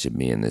fascinated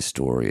me in this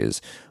story is,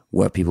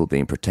 were people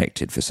being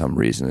protected for some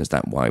reason? Is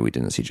that why we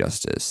didn't see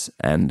justice?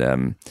 And,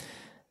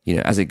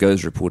 as it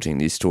goes reporting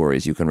these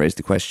stories, you can raise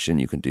the question,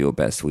 you can do your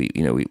best. We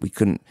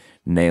couldn't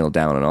nail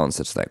down an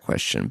answer to that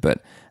question,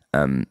 but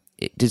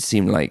it did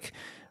seem like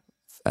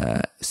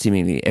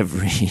seemingly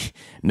every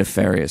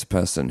nefarious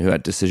person who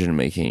had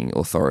decision-making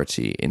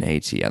authority in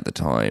Haiti at the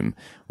time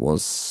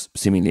was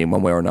seemingly in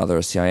one way or another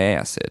a CIA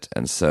asset.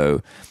 And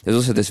so there's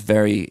also this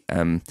very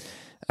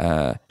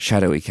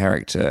shadowy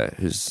character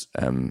whose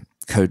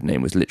code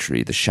name was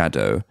literally the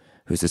Shadow,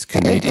 who's this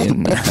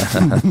Canadian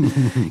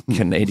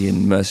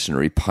Canadian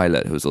mercenary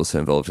pilot who was also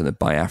involved in the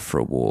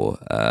Biafra War.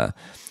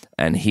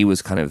 And he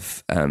was kind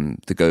of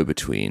the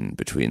go-between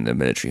between the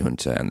military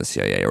junta and the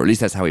CIA, or at least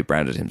that's how he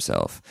branded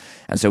himself.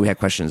 And so we had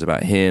questions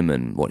about him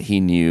and what he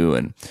knew.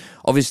 And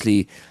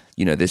obviously,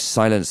 this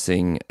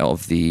silencing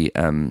of the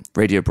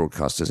radio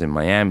broadcasters in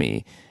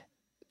Miami,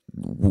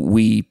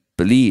 we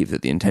believe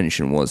that the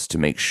intention was to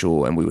make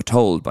sure, and we were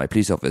told by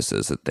police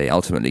officers that they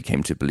ultimately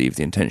came to believe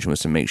the intention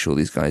was to make sure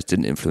these guys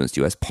didn't influence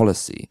US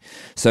policy.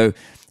 So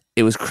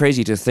it was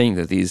crazy to think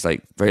that these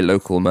like very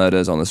local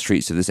murders on the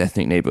streets of this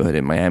ethnic neighborhood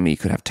in Miami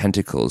could have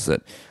tentacles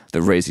that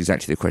raise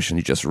exactly the question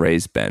you just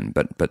raised, Ben.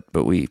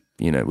 But we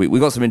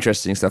got some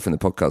interesting stuff in the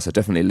podcast, so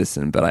definitely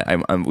listen. But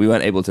we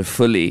weren't able to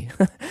fully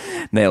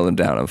nail them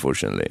down,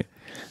 unfortunately.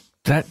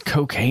 That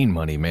cocaine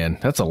money, man,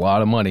 that's a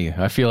lot of money.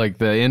 I feel like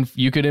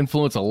you could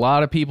influence a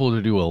lot of people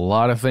to do a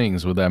lot of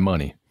things with that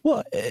money.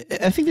 Well,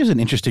 I think there's an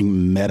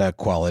interesting meta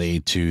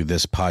quality to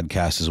this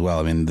podcast as well.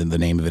 I mean, the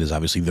name of it is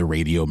obviously The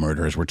Radio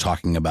Murders. We're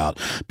talking about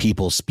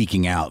people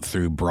speaking out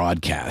through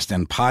broadcast,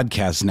 and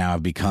podcasts now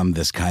have become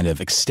this kind of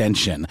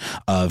extension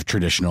of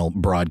traditional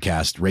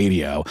broadcast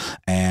radio.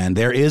 And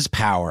there is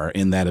power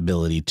in that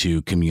ability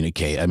to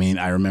communicate. I mean,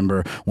 I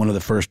remember one of the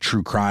first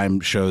true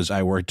crime shows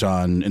I worked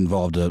on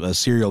involved a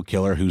serial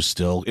killer who's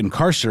still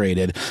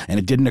incarcerated. And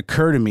it didn't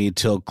occur to me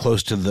till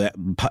close to the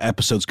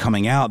episodes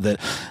coming out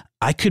that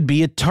I could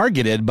be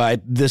targeted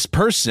by this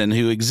person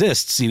who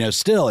exists,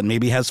 still, and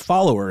maybe has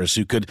followers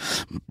who could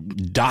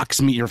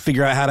dox me or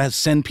figure out how to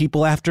send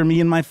people after me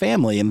and my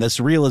family. And this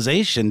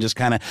realization just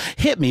kind of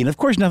hit me. And of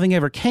course, nothing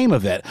ever came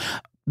of it.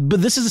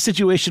 But this is a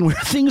situation where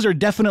things are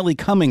definitely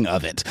coming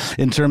of it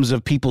in terms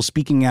of people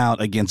speaking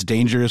out against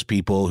dangerous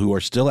people who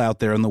are still out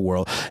there in the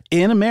world,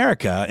 in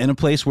America, in a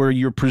place where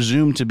you're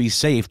presumed to be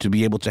safe to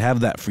be able to have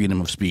that freedom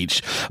of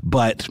speech.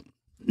 But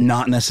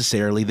not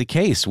necessarily the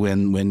case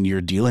when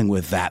you're dealing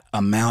with that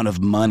amount of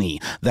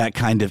money, that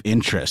kind of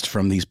interest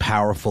from these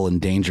powerful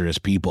and dangerous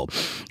people.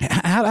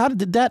 How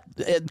did that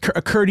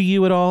occur to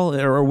you at all,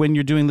 or when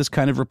you're doing this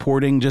kind of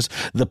reporting, just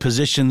the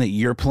position that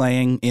you're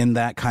playing in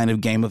that kind of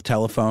game of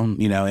telephone,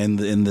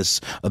 in this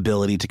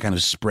ability to kind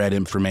of spread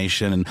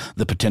information and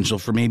the potential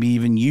for maybe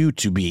even you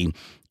to be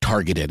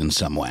targeted in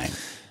some way?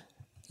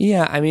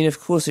 Yeah, I mean, of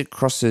course it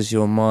crosses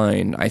your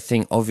mind. I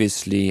think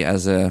obviously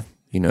as a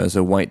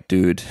white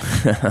dude,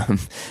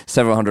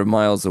 several hundred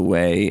miles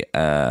away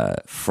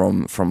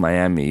from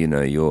Miami,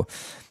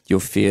 your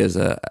fears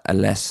are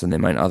less than they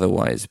might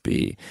otherwise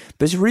be.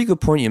 But it's a really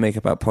good point you make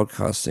about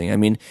podcasting. I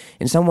mean,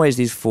 in some ways,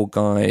 these 4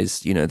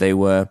 guys, they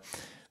were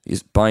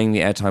buying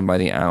the airtime by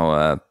the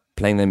hour.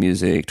 playing their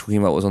music, talking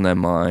about what was on their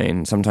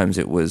mind. Sometimes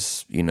it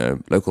was,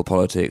 local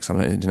politics,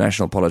 sometimes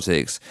international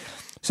politics,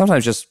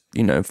 sometimes just,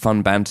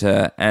 fun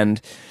banter.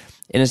 And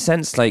in a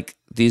sense, like,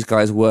 these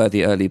guys were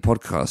the early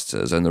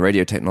podcasters, and the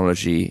radio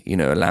technology,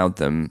 allowed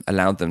them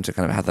to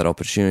kind of have that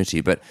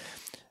opportunity. But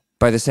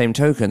by the same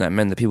token, that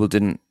meant that people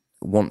didn't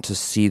want to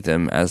see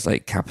them as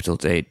like capital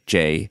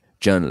J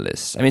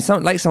journalists. I mean,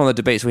 some of the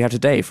debates we have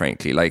today,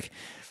 frankly, like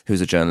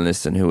who's a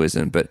journalist and who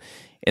isn't. But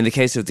in the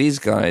case of these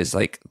guys,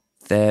 like,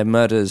 their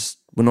murders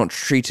were not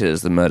treated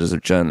as the murders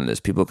of journalists.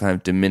 People kind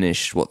of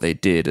diminished what they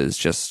did as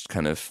just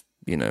kind of,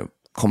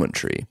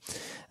 commentary.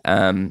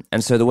 And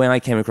so the way I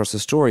came across the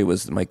story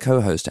was that my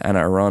co-host, Anna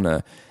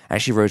Arana,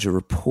 actually wrote a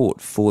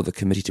report for the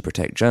Committee to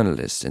Protect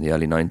Journalists in the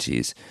early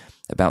 90s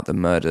about the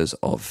murders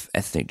of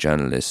ethnic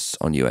journalists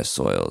on US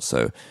soil.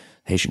 So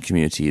Haitian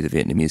community, the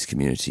Vietnamese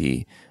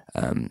community,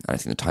 I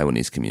think the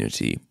Taiwanese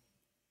community.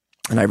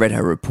 And I read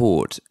her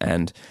report,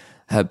 and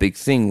her big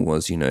thing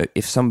was,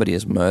 if somebody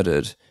is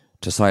murdered,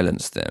 to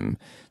silence them,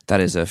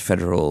 that is a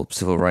federal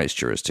civil rights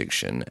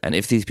jurisdiction. And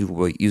if these people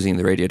were using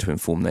the radio to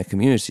inform their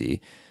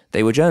community,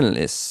 they were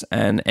journalists.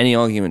 And any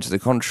argument to the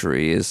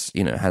contrary is,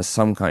 has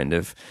some kind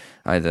of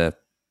either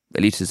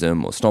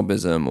elitism or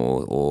snobism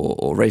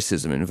or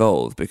racism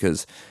involved.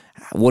 Because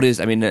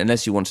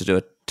unless you want to do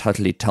a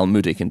totally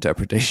Talmudic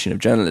interpretation of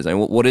journalism,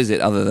 what is it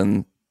other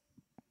than,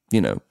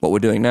 what we're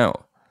doing now?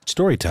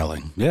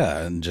 Storytelling.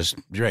 Yeah. And just,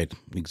 right.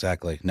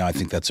 Exactly. No, I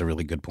think that's a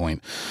really good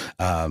point.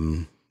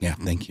 Yeah.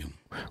 Thank you.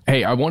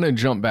 Hey, I want to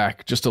jump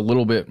back just a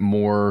little bit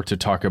more to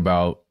talk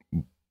about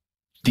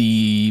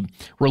the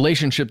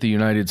relationship the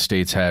United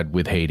States had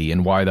with Haiti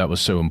and why that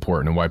was so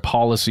important, and why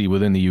policy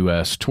within the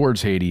U.S.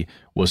 towards Haiti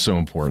was so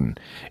important.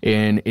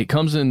 And it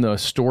comes in the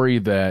story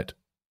that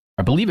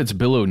I believe it's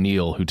Bill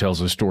O'Neill who tells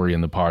the story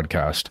in the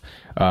podcast.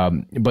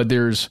 But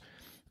there's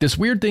this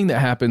weird thing that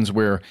happens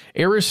where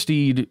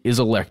Aristide is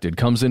elected,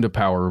 comes into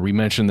power. We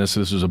mentioned this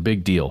was a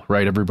big deal,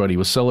 right? Everybody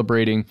was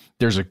celebrating.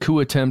 There's a coup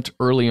attempt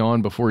early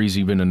on before he's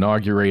even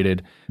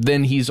inaugurated.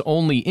 Then he's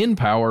only in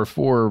power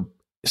for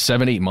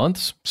 7-8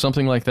 months,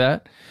 something like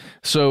that.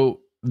 So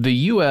the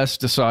U.S.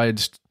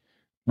 decides,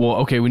 well,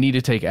 okay, we need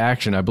to take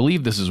action. I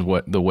believe this is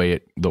what the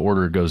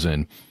order goes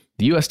in.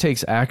 The U.S.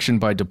 takes action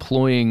by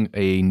deploying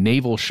a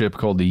naval ship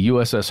called the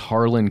USS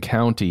Harlan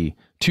County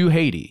to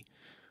Haiti.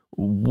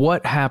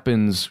 What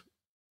happens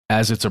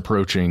as it's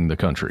approaching the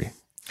country?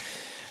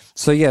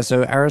 So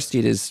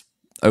Aristide is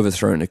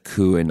overthrown in a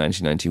coup in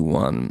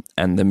 1991,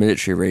 and the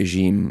military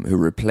regime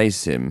who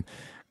replace him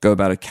go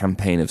about a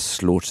campaign of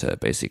slaughter,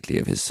 basically,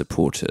 of his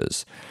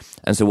supporters.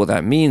 And so what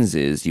that means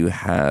is you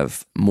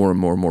have more and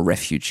more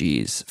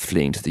refugees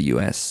fleeing to the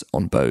US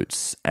on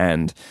boats,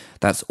 and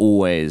that's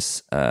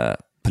always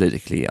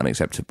politically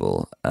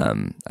unacceptable,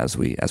 as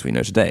we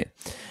know today.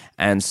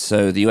 And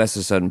so the US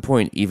at a certain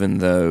point, even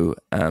though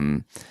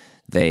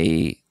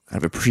they kind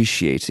of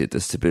appreciated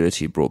the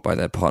stability brought by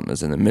their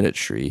partners in the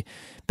military,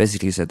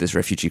 basically said this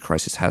refugee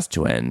crisis has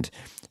to end.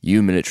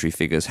 You military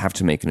figures have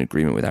to make an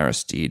agreement with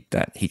Aristide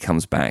that he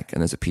comes back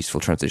and there's a peaceful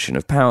transition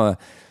of power.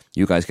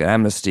 You guys get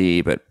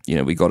amnesty, but,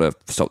 we got to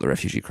stop the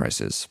refugee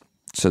crisis.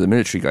 So the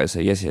military guys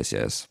say,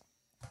 yes.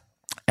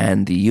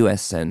 And the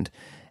US send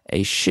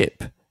a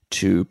ship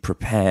to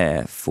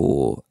prepare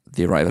for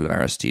the arrival of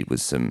Aristide with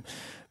some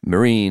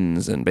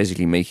Marines and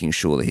basically making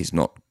sure that he's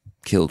not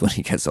killed when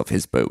he gets off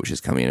his boat, which is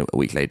coming in a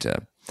week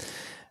later.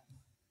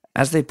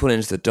 As they pull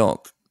into the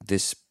dock,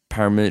 this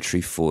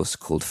paramilitary force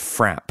called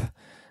FRAP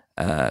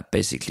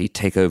basically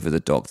take over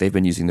the dock. They've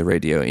been using the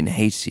radio in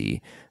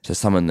Haiti to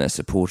summon their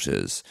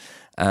supporters.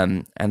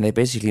 And they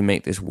basically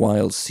make this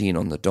wild scene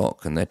on the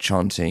dock, and they're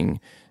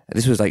chanting.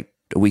 This was like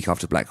a week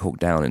after Black Hawk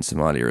Down in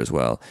Somalia as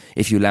well.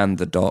 If you land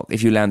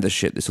the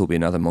ship, this will be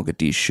another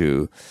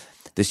Mogadishu.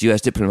 This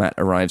US diplomat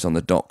arrives on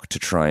the dock to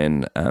try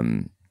and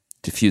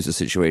defuse the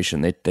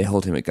situation. They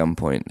hold him at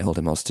gunpoint. They hold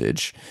him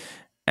hostage.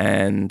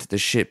 And the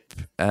ship,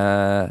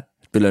 Bill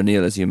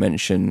O'Neill, as you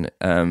mentioned,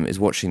 is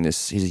watching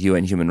this. He's a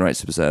UN human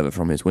rights observer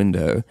from his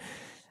window.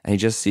 And he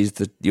just sees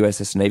the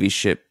USS Navy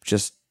ship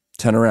just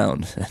turn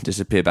around and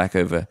disappear back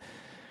over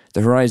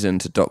the horizon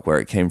to dock where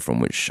it came from,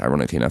 which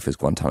ironically enough is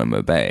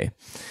Guantanamo Bay.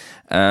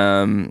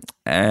 And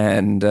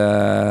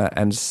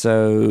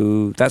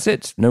so that's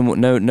it. No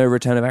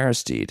return of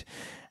Aristide.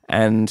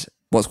 And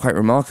what's quite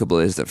remarkable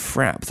is that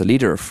FRAP, the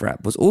leader of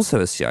FRAP, was also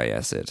a CIA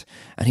asset,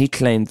 and he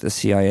claimed the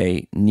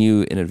CIA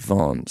knew in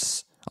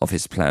advance of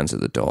his plans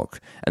at the dock,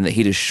 and that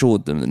he'd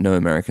assured them that no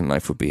American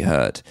life would be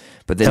hurt.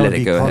 But they let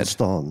it go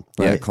Constant, ahead.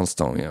 right? Yeah,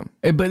 Constant,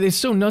 yeah. But it's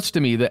so nuts to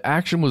me that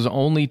action was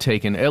only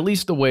taken, at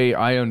least the way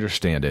I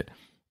understand it,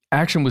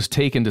 action was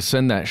taken to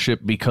send that ship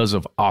because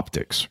of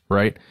optics,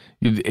 right?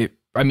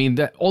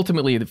 That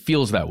ultimately it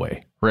feels that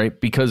way, right?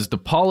 Because the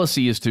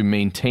policy is to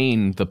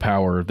maintain the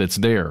power that's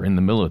there in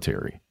the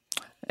military.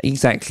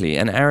 Exactly.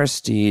 And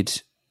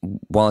Aristide,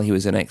 while he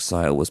was in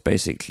exile, was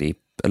basically,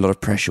 a lot of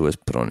pressure was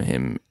put on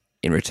him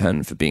in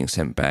return for being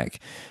sent back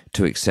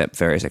to accept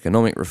various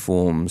economic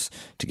reforms,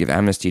 to give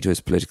amnesty to his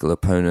political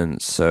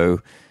opponents. So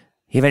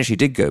he eventually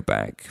did go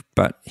back,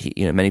 but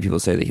many people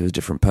say that he was a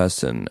different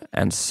person.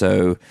 And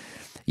so,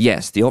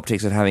 yes, the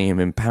optics of having him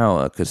in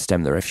power could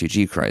stem the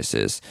refugee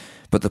crisis,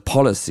 but the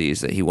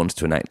policies that he wanted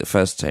to enact the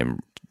first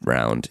time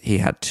round, he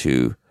had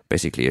to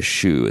basically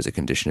eschew as a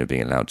condition of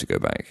being allowed to go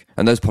back.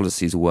 And those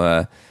policies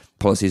were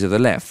policies of the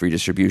left: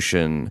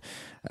 redistribution,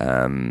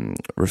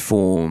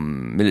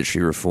 reform,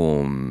 military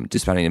reform,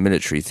 disbanding the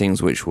military,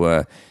 things which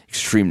were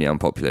extremely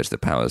unpopular to the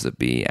powers that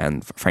be,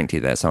 and frankly,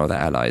 they're some of their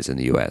allies in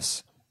the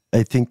US.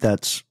 I think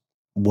that's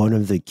one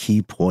of the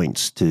key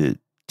points to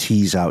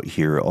tease out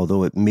here,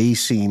 although it may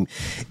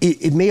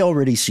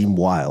already seem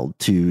wild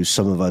to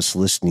some of us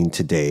listening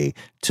today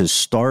to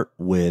start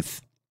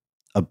with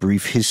a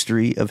brief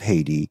history of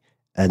Haiti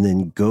and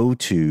then go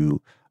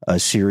to a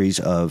series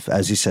of,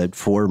 as you said,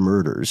 4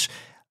 murders.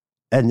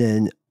 And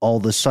then all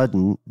of a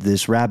sudden,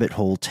 this rabbit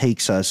hole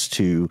takes us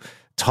to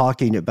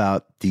talking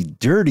about the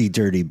dirty,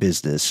 dirty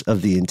business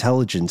of the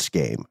intelligence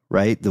game,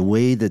 right? The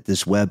way that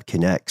this web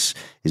connects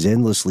is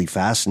endlessly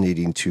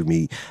fascinating to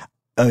me.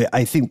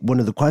 I think one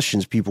of the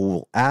questions people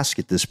will ask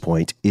at this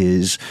point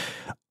is,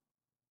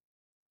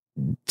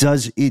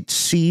 does it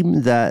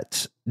seem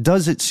that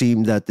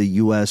the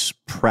U.S.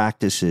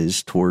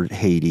 practices toward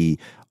Haiti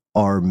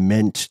are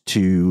meant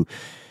to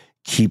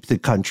keep the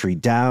country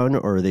down,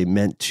 or are they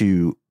meant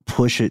to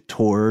push it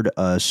toward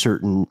a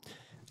certain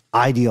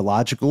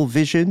ideological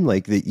vision?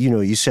 Like that,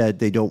 you said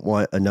they don't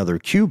want another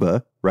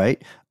Cuba,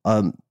 right?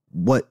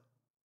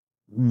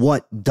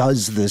 What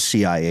does the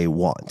CIA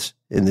want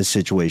in this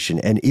situation?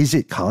 And is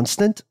it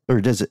constant,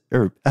 or that's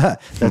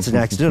an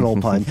accidental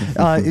pun.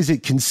 Is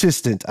it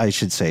consistent, I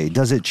should say?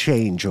 Does it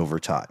change over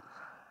time?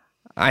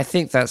 I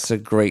think that's a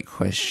great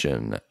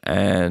question.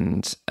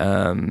 And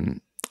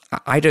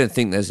I don't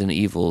think there's an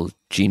evil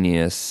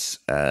genius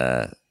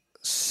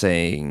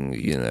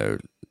saying,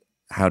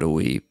 how do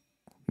we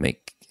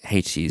make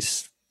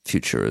Haiti's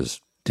future as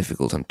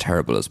difficult and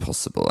terrible as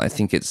possible. I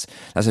think that's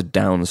a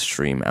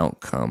downstream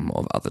outcome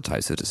of other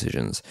types of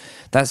decisions.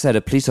 That said,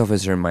 a police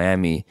officer in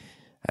Miami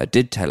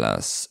did tell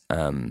us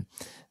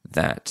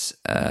that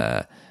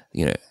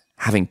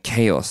having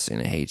chaos in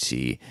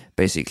Haiti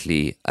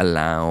basically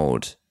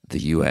allowed the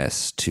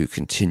US to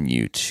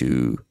continue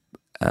to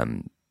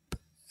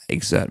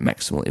exert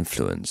maximal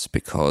influence,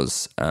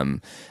 because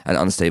an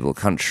unstable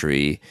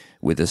country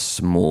with a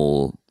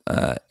small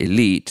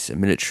elite, a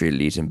military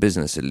elite and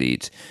business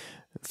elite,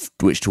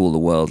 which to all the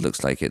world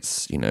looks like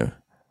it's,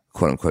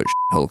 quote unquote,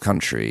 whole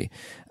country.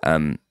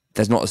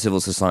 There's not a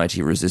civil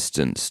society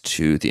resistance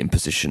to the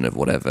imposition of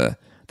whatever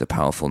the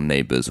powerful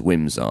neighbor's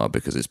whims are,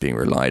 because it's being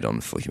relied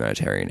on for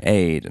humanitarian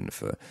aid and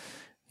for,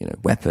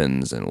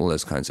 weapons and all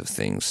those kinds of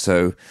things.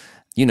 So,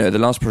 the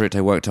last project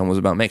I worked on was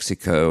about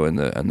Mexico and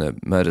the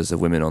murders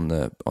of women on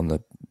the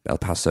El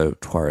Paso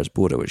Juarez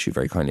border, which you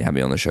very kindly had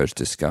me on the show to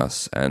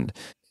discuss. And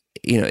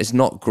it's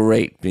not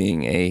great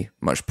being a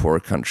much poorer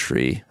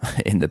country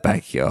in the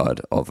backyard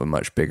of a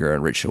much bigger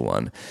and richer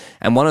one.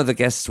 And one of the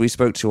guests we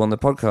spoke to on the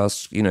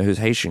podcast, who's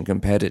Haitian,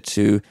 compared it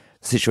to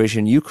the situation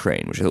in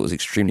Ukraine, which I thought was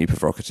extremely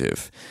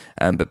provocative,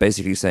 but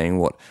basically saying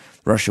what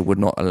Russia would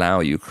not allow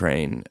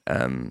Ukraine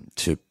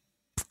to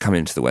come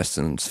into the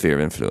Western sphere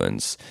of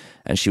influence.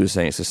 And she was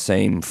saying it's the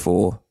same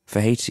for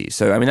Haiti.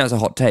 So, that's a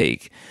hot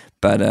take,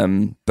 but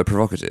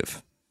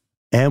provocative.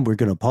 And we're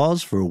going to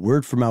pause for a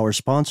word from our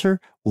sponsor.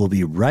 We'll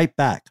be right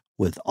back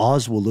with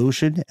Oz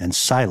Woloshyn and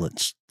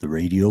Silence the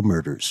Radio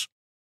Murders.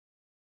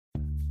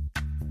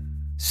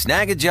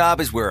 Snag a Job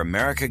is where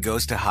America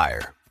goes to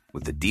hire,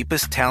 with the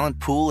deepest talent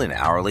pool in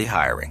hourly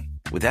hiring.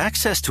 With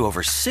access to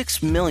over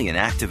 6 million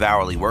active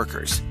hourly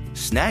workers,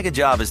 Snag a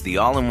Job is the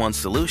all-in-one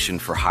solution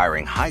for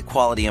hiring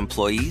high-quality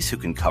employees who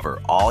can cover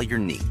all your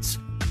needs.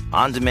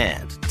 On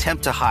demand,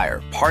 temp to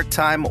hire,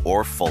 part-time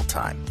or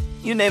full-time.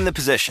 You name the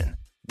position.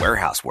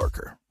 Warehouse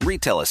worker,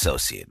 retail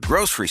associate,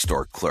 grocery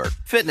store clerk,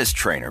 fitness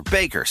trainer,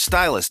 baker,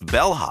 stylist,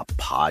 bellhop,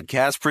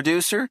 podcast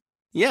producer?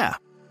 Yeah,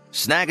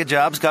 Snag a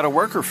Job's got a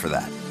worker for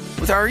that.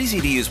 With our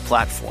easy-to-use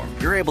platform,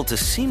 you're able to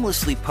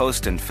seamlessly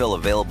post and fill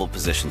available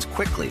positions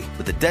quickly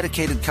with a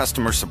dedicated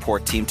customer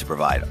support team to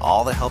provide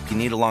all the help you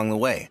need along the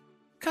way.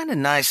 Kind of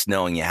nice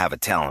knowing you have a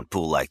talent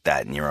pool like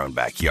that in your own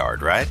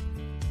backyard, right?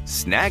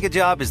 Snag a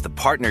Job is the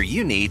partner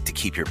you need to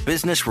keep your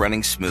business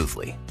running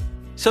smoothly.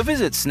 So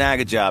visit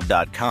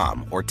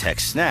snagajob.com or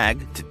text snag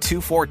to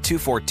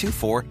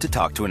 242424 to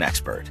talk to an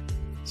expert.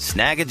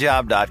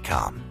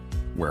 Snagajob.com,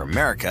 where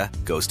America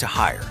goes to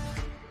hire.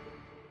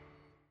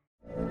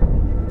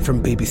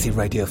 From BBC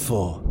Radio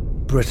 4,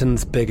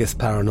 Britain's biggest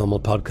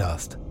paranormal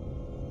podcast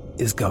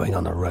is going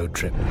on a road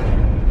trip.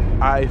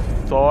 I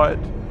thought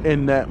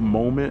in that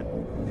moment,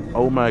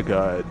 oh my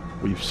God,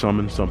 we've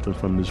summoned something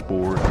from this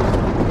board.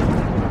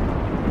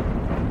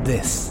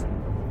 This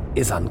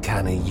is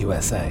Uncanny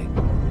USA.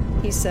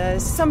 He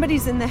says,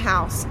 somebody's in the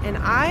house, and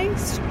I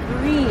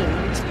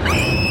screamed.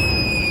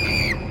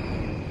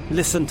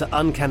 Listen to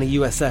Uncanny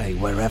USA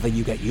wherever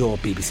you get your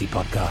BBC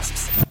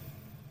podcasts,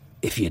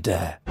 if you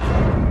dare.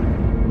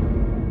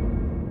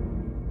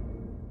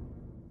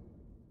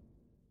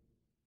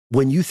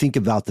 When you think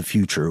about the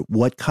future,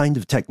 what kind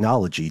of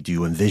technology do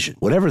you envision?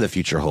 Whatever the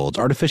future holds,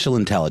 artificial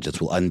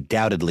intelligence will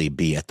undoubtedly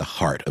be at the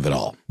heart of it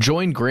all.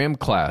 Join Graham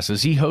Class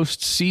as he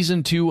hosts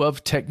Season 2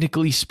 of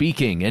Technically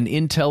Speaking, an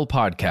Intel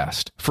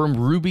podcast from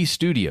Ruby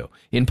Studio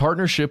in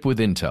partnership with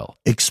Intel.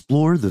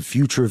 Explore the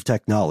future of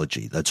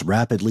technology that's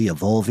rapidly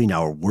evolving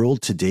our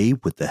world today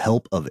with the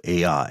help of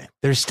AI.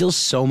 There's still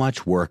so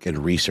much work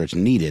and research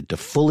needed to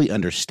fully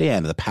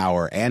understand the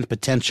power and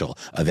potential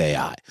of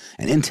AI,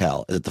 and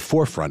Intel is at the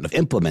forefront of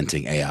implementing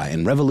AI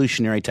and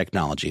revolutionary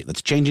technology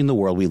that's changing the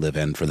world we live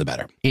in for the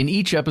better. In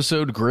each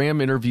episode,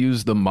 Graham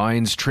interviews the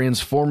minds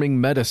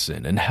transforming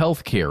medicine and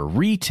healthcare,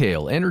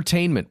 retail,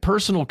 entertainment,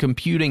 personal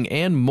computing,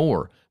 and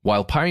more,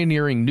 while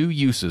pioneering new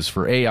uses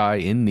for AI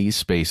in these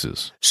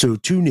spaces. So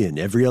tune in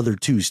every other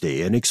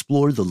Tuesday and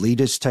explore the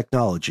latest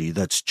technology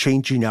that's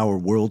changing our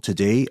world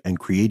today and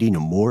creating a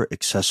more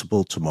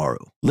accessible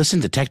tomorrow. Listen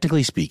to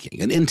Technically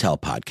Speaking, an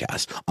Intel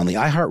podcast on the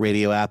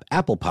iHeartRadio app,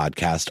 Apple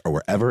Podcast, or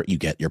wherever you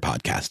get your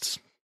podcasts.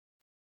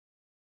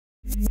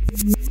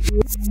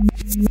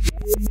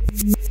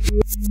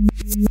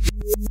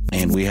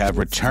 And we have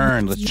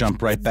returned. Let's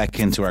jump right back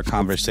into our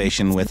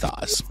conversation with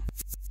Oz.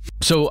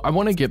 So I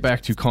want to get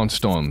back to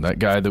Constant, that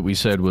guy that we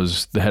said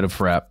was the head of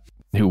FRAP,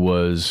 who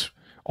was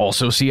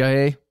also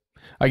CIA,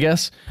 I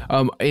guess.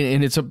 And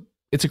it's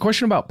a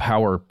question about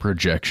power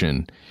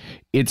projection.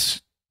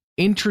 It's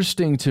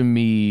interesting to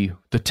me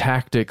the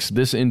tactics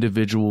this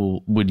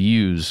individual would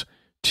use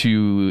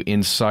to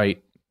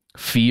incite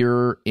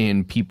fear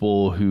in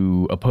people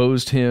who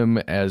opposed him,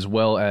 as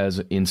well as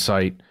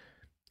incite,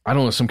 I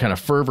don't know, some kind of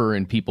fervor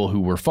in people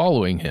who were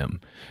following him.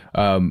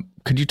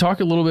 Could you talk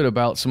a little bit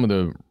about some of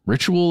the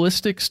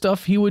ritualistic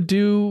stuff he would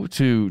do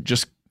to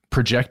just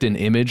project an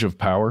image of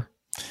power?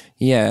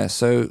 Yeah,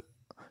 so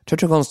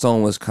Toto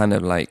Constant was kind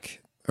of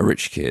like a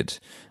rich kid.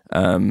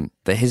 That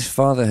his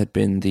father had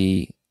been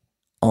the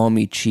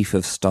army chief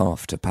of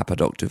staff to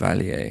Papadoc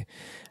Duvalier.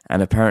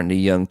 And apparently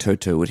young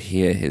Toto would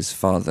hear his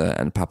father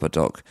and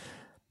Papadoc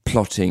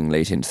plotting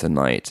late into the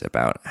night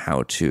about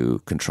how to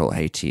control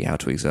Haiti, how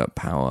to exert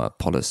power,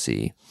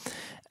 policy.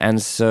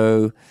 And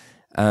so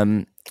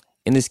in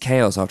this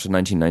chaos after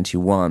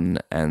 1991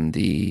 and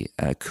the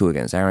coup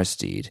against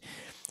Aristide,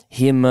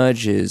 he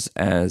emerges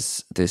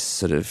as this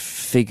sort of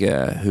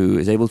figure who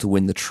is able to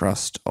win the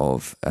trust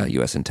of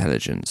US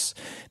intelligence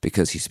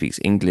because he speaks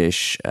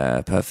English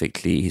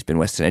perfectly, he's been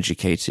Western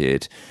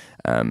educated,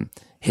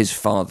 his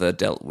father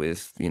dealt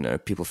with,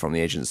 people from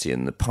the agency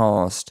in the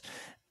past.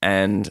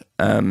 And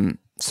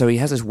so he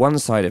has this one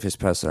side of his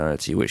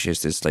personality, which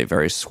is this like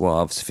very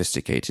suave,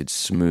 sophisticated,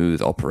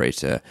 smooth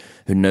operator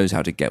who knows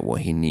how to get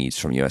what he needs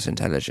from US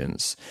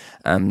intelligence.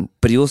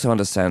 But he also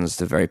understands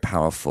the very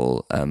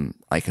powerful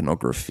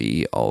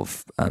iconography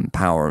of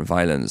power and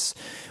violence,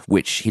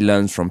 which he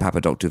learns from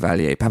Papadoc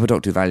Duvalier.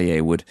 Papadoc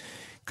Duvalier would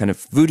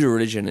voodoo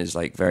religion is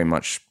like very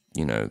much,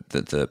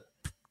 the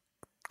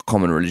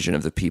common religion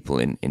of the people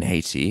in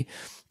Haiti.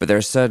 But there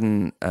are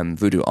certain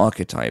voodoo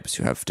archetypes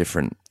who have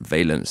different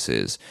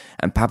valences,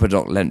 and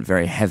Papadoc lent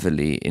very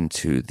heavily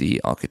into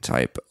the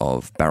archetype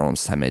of Baron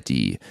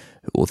Samedi,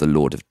 or the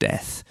Lord of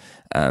Death,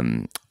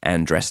 and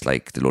dressed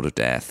like the Lord of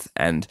Death.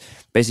 And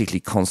basically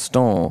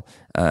Constant,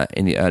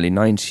 in the early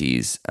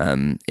 90s,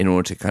 in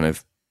order to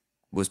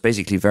was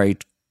basically very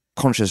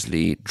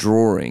consciously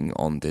drawing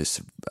on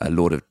this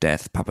Lord of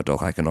Death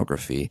Papadoc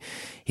iconography.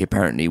 He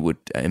apparently would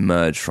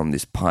emerge from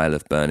this pile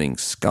of burning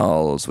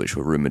skulls, which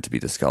were rumored to be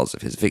the skulls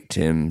of his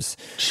victims.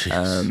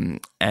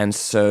 And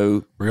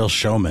so... Real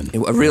showman.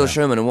 A real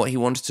showman. And what he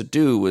wanted to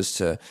do was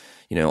to...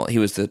 he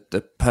was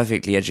the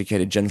perfectly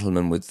educated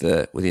gentleman with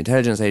the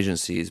intelligence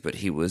agencies, but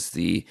he was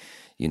the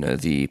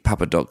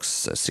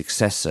Papadoc's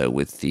successor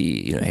with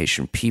the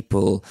Haitian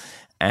people.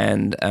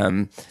 And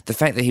the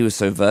fact that he was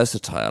so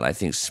versatile, I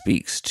think,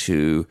 speaks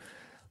to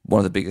one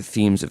of the bigger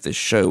themes of this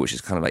show, which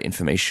is kind of like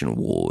information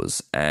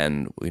wars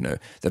and,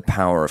 the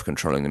power of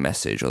controlling the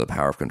message or the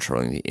power of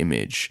controlling the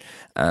image.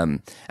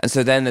 And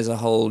so then there's a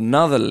whole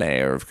nother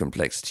layer of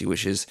complexity,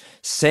 which is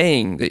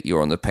saying that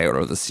you're on the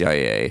payroll of the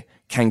CIA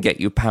can get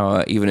you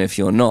power even if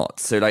you're not.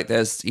 So like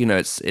there's,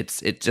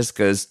 it just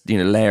goes,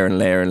 layer and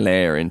layer and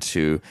layer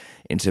into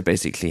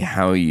basically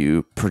how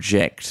you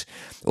project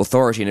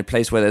authority in a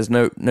place where there's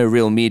no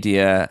real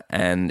media,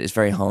 and it's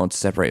very hard to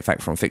separate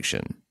fact from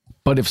fiction.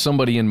 But if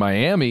somebody in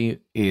Miami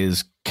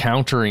is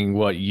countering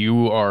what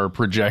you are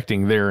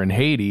projecting there in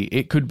Haiti,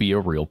 it could be a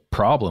real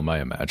problem,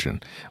 I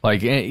imagine.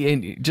 Like,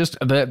 and just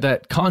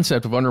that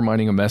concept of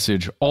undermining a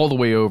message all the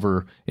way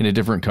over in a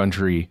different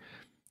country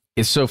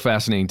is so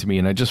fascinating to me.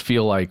 And I just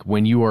feel like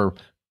when you are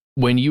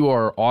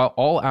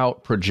all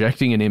out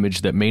projecting an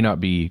image that may not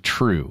be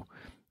true,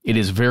 it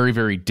is very,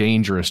 very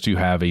dangerous to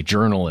have a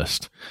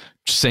journalist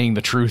saying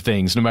the true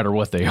things, no matter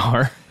what they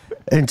are.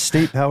 And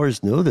state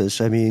powers know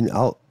this. I mean,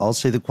 I'll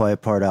say the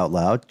quiet part out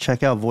loud.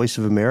 Check out Voice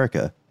of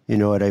America. You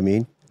know what I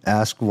mean?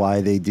 Ask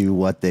why they do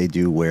what they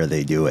do, where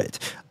they do it.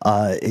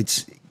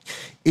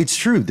 It's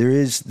true. There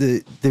is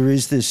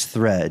this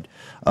thread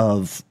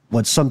of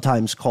what's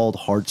sometimes called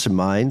hearts and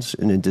minds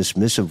in a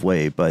dismissive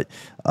way, but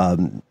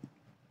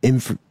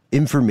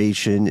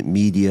information,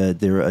 media,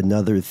 they're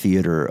another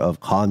theater of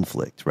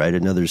conflict, right?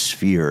 Another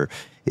sphere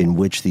in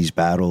which these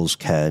battles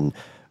can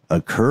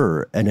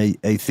occur. And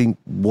I think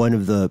one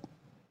of the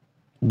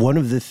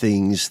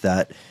things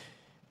that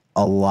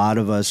a lot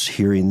of us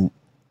hearing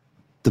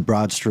the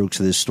broad strokes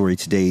of this story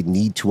today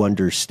need to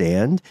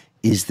understand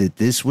is that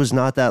this was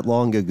not that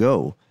long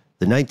ago.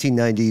 The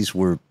 1990s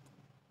were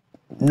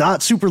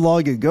not super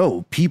long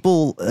ago.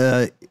 People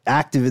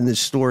active in this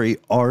story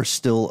are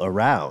still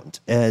around.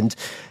 And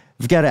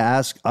I've got to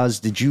ask, Oz,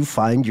 did you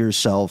find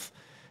yourself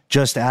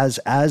just as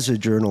a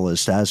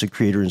journalist, as a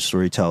creator and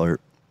storyteller,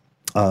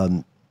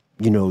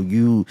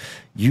 you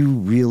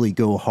really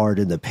go hard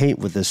in the paint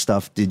with this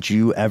stuff. Did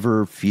you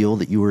ever feel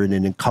that you were in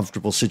an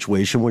uncomfortable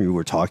situation when you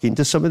were talking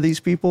to some of these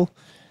people?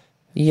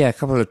 Yeah, a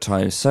couple of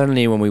times.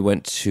 Certainly when we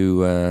went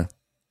to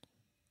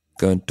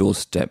go and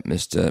doorstep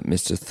Mr.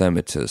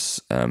 Thermitus,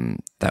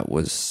 that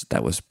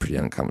was pretty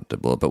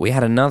uncomfortable. But we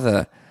had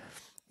another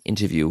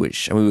interview,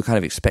 which, and we were kind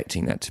of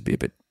expecting that to be a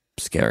bit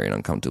scary and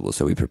uncomfortable,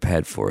 so we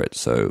prepared for it.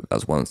 So that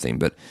was one thing.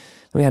 But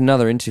we had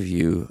another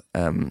interview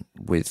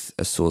with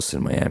a source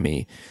in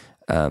Miami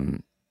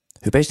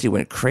who basically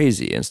went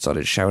crazy and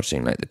started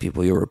shouting like the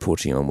people you're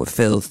reporting on were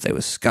filth, they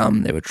were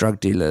scum, they were drug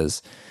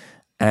dealers,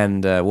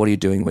 and what are you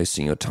doing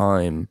wasting your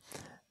time?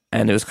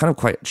 And it was kind of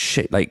quite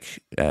shit,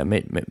 like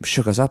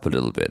shook us up a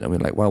little bit. And we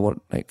were like, well, what,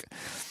 like,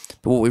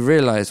 but what we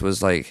realized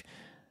was like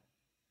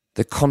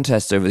the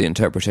contest over the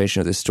interpretation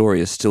of this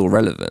story is still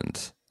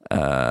relevant.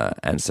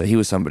 And so he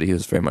was somebody who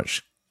was very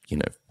much, I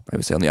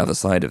would say on the other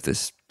side of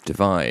this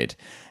divide.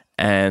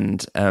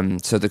 And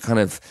so the kind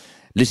of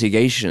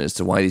litigation as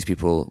to why these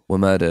people were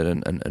murdered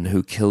and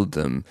who killed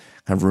them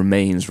kind of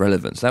remains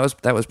relevant. So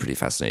that was pretty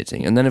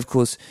fascinating. And then, of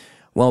course,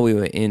 while we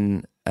were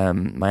in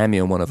Miami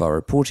on one of our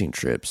reporting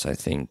trips, I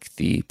think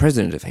the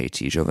president of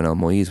Haiti, Jovenel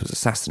Moïse, was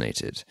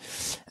assassinated.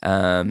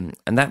 And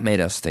that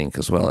made us think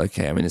as well,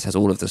 okay, I mean, this has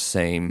all of the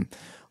same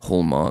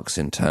hallmarks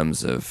in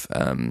terms of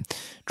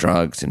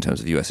drugs, in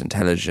terms of US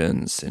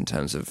intelligence, in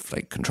terms of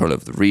like control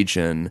of the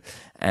region.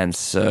 And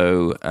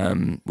so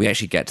we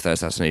actually get to that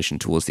assassination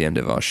towards the end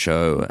of our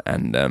show,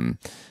 and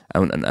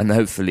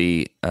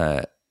hopefully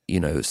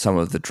some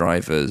of the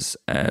drivers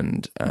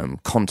and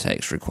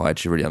context required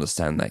to really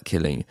understand that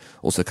killing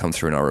also come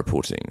through in our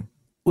reporting.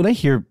 When I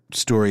hear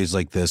stories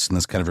like this and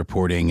this kind of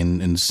reporting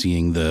and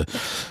seeing the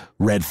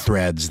red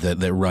threads that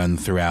run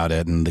throughout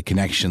it and the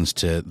connections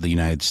to the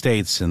United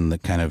States and the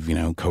kind of,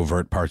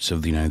 covert parts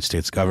of the United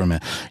States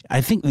government,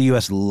 I think the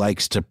U.S.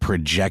 likes to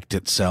project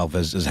itself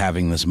as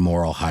having this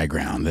moral high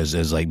ground,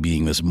 as like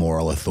being this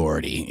moral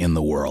authority in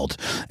the world.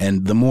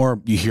 And the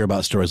more you hear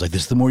about stories like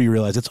this, the more you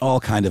realize it's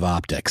all kind of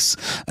optics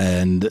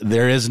and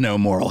there is no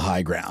moral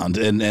high ground.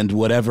 And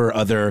whatever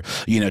other,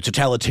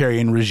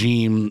 totalitarian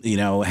regime,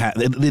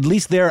 at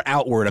least they're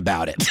outward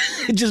about it.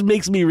 It just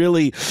makes me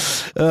really,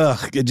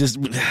 it just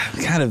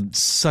kind of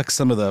sucks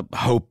some of the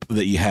hope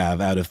that you have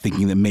out of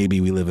thinking that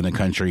maybe we live in a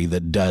country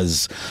that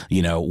does,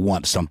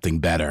 want something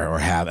better or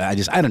have.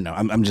 I don't know.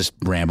 I'm just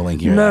rambling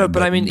here. No,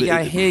 but I mean,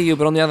 I hear you.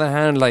 But on the other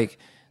hand, like,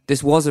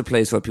 this was a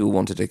place where people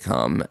wanted to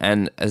come,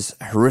 and as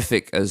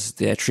horrific as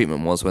their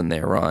treatment was when they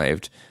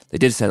arrived, they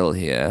did settle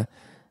here.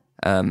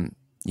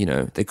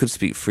 They could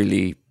speak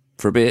freely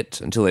for a bit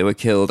until they were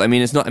killed. I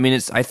mean, it's not. I mean,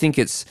 I think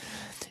it's.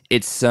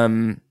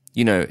 There's.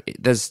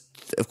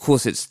 Of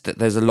course,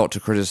 there's a lot to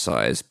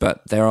criticize,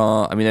 but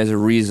there's a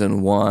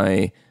reason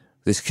why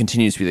this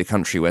continues to be the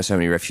country where so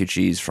many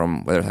refugees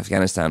from whether it's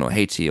Afghanistan or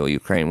Haiti or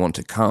Ukraine want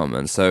to come.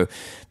 And so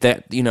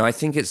that, I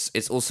think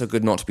it's also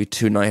good not to be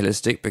too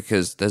nihilistic,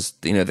 because there's,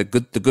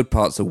 the good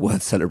parts are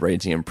worth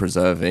celebrating and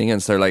preserving.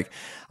 And so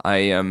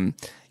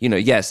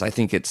yes, I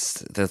think it's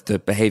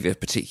the behavior,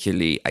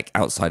 particularly like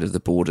outside of the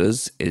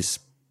borders, is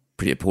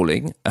pretty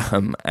appalling.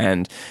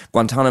 And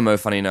Guantanamo,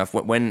 funny enough,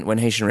 when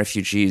Haitian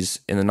refugees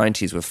in the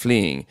 90s were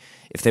fleeing,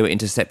 if they were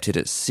intercepted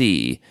at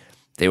sea,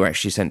 they were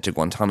actually sent to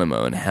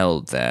Guantanamo and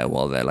held there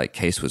while their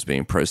case was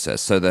being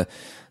processed. So the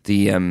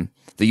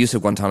use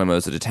of Guantanamo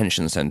as a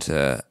detention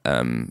center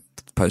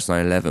post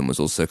 9/11 was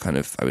also kind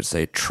of, I would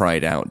say,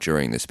 tried out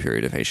during this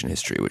period of Haitian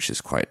history, which is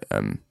quite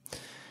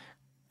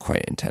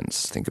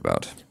intense to think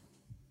about.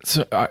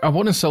 So I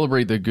want to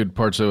celebrate the good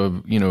parts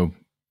of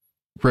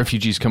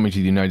refugees coming to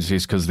the United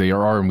States, because they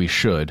are, and we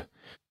should.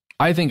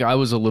 I think I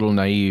was a little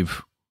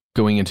naive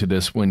going into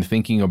this when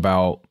thinking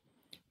about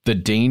the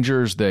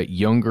dangers that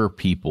younger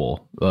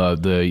people,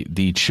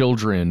 the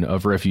children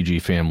of refugee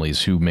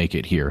families who make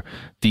it here,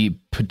 the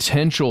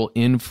potential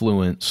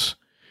influence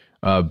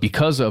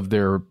because of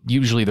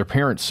usually their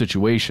parents'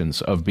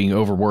 situations of being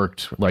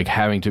overworked, like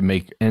having to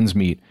make ends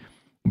meet,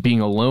 being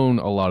alone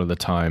a lot of the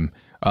time,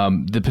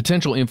 the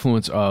potential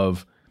influence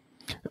of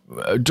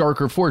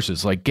darker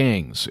forces like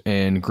gangs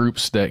and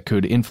groups that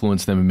could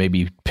influence them and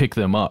maybe pick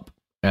them up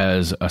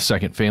as a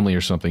second family or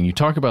something. You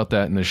talk about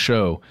that in the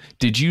show.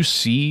 Did you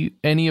see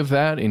any of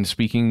that in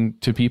speaking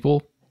to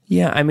people?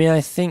 Yeah, I mean, I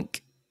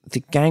think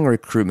the gang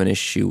recruitment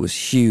issue was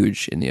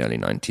huge in the early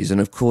 90s. And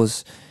of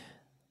course,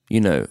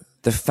 the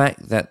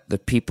fact that the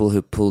people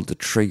who pulled the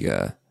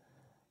trigger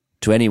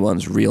to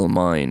anyone's real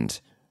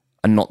mind,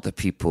 are not the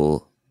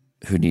people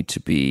who need to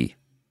be,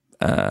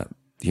 of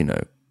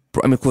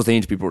course they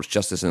need to be brought to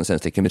justice in the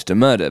sense they committed a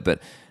murder,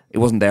 but it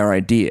wasn't their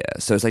idea.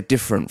 So it's like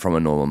different from a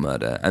normal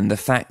murder. And the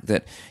fact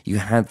that you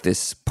had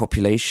this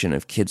population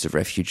of kids of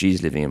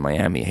refugees living in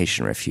Miami,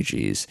 Haitian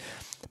refugees,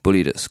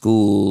 bullied at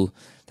school.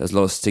 There's a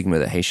lot of stigma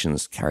that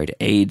Haitians carried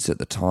AIDS at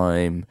the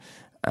time,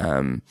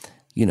 and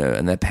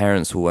their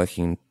parents were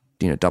working,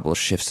 double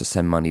shifts to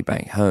send money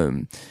back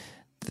home.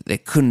 There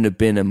couldn't have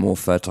been a more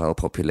fertile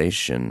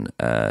population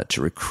to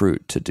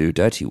recruit to do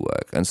dirty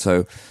work. And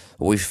so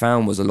what we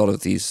found was a lot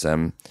of these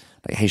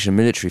like Haitian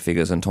military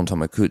figures and Tonton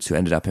Macoutes who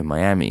ended up in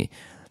Miami,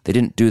 they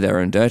didn't do their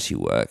own dirty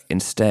work.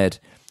 Instead,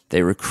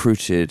 they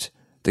recruited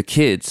the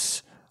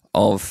kids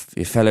of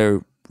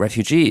fellow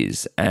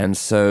refugees. And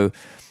so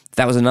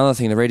that was another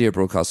thing the radio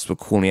broadcasters were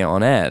calling out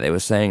on air. They were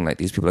saying, like,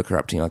 these people are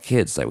corrupting our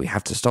kids. Like, we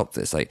have to stop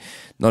this. Like,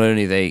 not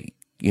only are they,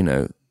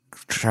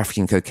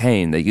 trafficking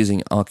cocaine, they're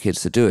using our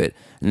kids to do it.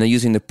 And they're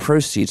using the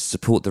proceeds to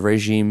support the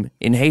regime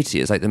in Haiti.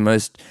 It's like the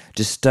most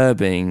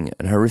disturbing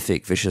and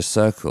horrific vicious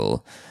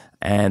circle.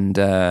 And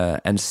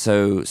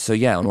so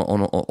on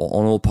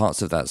all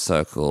parts of that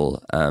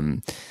circle,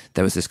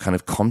 there was this kind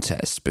of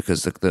contest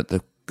because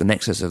the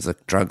nexus of the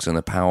drugs and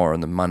the power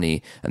and the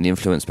money and the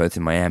influence both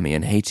in Miami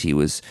and Haiti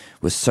was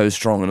so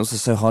strong and also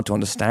so hard to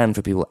understand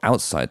for people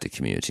outside the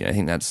community. And I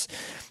think that's,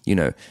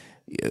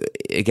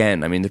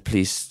 again, I mean, the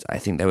police, I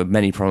think there were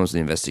many problems with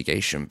the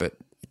investigation, but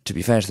to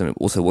be fair to them, it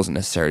also wasn't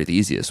necessarily the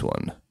easiest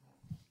one.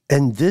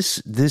 And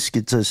this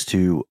gets us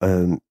to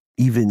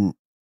even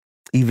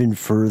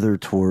further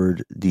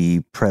toward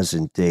the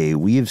present day.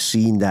 We have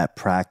seen that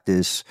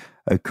practice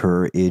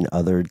occur in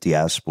other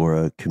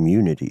diaspora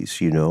communities.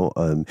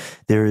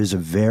 There is a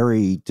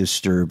very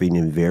disturbing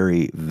and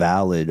very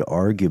valid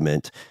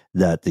argument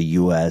that the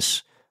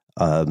U.S.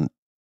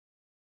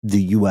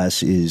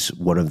 is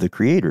one of the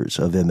creators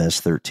of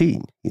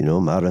MS-13,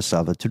 Mara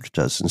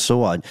Salvatruchas and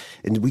so on.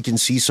 And we can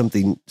see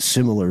something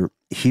similar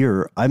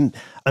here. I'm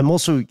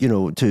also,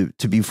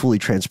 to be fully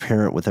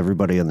transparent with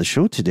everybody on the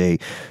show today,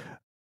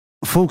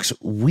 folks,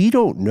 we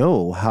don't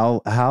know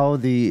how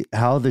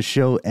the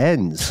show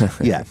ends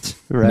yet,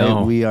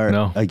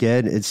 right?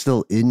 Again, it's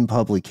still in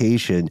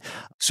publication.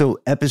 So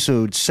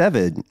episode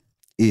 7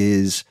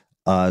 is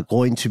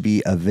going to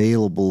be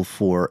available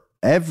for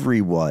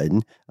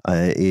everyone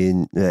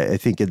in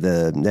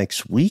the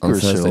next week on or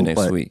Thursday so.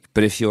 Next week.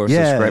 But if you're a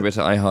subscriber to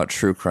iHeart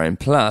True Crime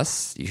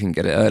Plus, you can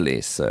get it early.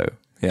 So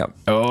yeah.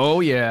 Oh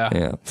yeah.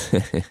 Yeah.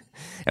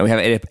 And we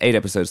have eight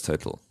episodes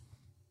total.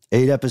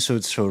 8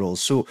 episodes total.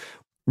 So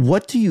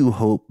what do you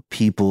hope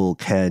people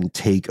can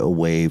take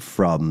away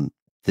from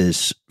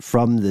this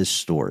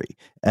story?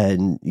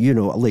 And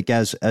like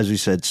as we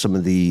said, some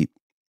of the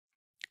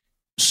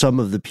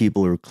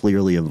people who are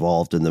clearly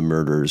involved in the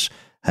murders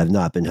have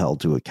not been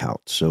held to account.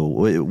 So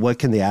what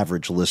can the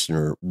average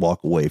listener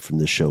walk away from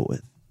the show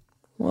with?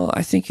 Well,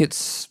 I think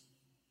it's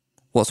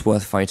what's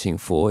worth fighting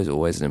for is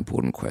always an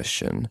important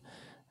question.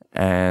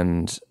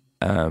 And,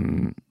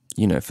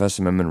 First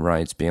Amendment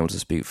rights, being able to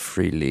speak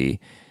freely,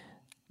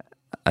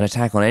 an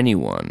attack on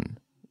anyone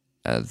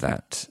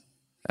that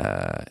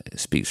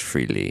speaks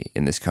freely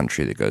in this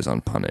country that goes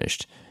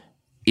unpunished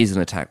is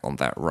an attack on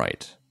that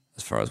right,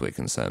 as far as we're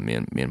concerned, me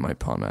and my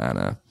partner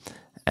Anna.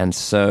 And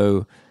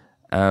so,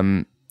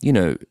 there's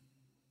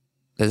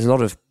a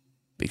lot of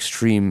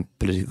extreme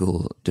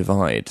political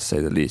divide, to say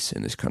the least,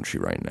 in this country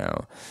right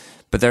now.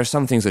 But there are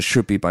some things that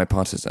should be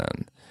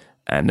bipartisan.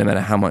 And no matter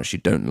how much you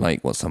don't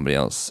like what somebody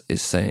else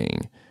is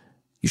saying,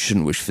 you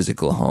shouldn't wish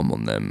physical harm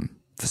on them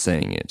for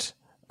saying it.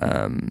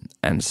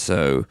 And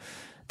so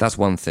that's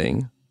one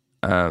thing.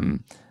 I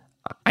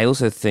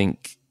also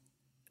think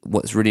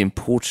what's really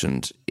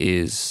important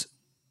is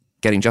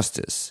getting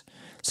justice.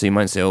 So you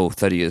might say,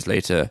 30 years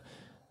later,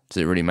 does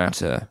it really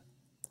matter?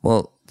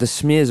 Well, the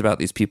smears about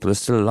these people are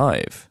still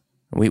alive.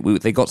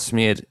 They got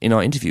smeared in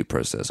our interview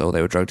process.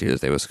 They were drug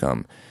dealers, they were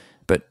scum.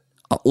 But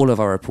all of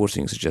our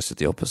reporting suggested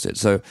the opposite.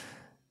 So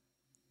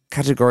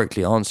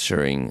categorically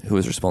answering who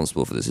is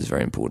responsible for this is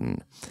very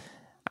important.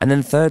 And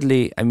then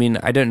thirdly, I mean,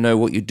 I don't know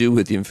what you do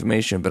with the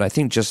information, but I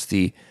think just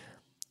the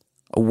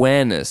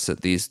awareness that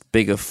these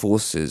bigger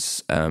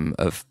forces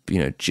of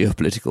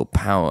geopolitical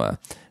power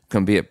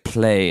can be at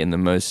play in the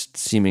most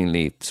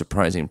seemingly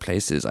surprising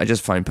places, I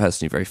just find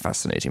personally very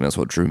fascinating. That's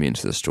what drew me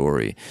into the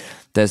story.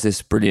 There's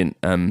this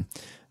brilliant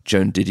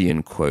Joan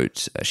Didion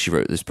quote. She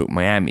wrote this book,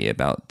 Miami,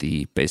 about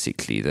the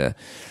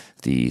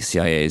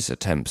CIA's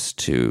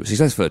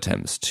successful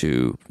attempts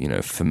to,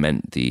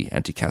 foment the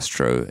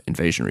anti-Castro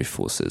invasionary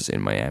forces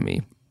in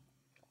Miami.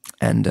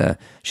 And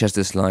she has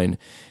this line,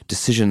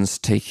 decisions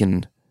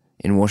taken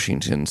in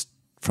Washington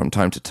from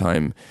time to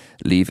time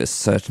leave a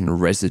certain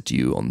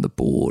residue on the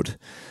board.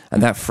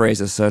 And that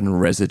phrase, a certain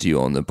residue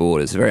on the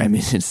board, is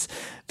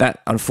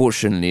that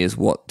unfortunately is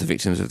what the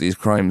victims of these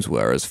crimes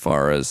were as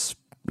far as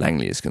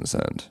Langley is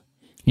concerned.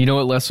 You know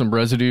what left some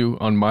residue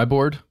on my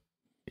board?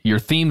 Your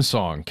theme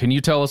song. Can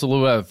you tell us a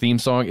little about the theme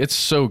song? It's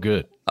so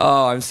good.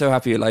 Oh, I'm so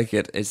happy you like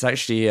it. It's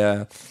actually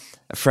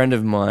a friend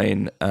of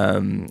mine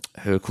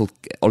who called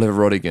Oliver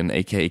Rodigan,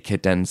 aka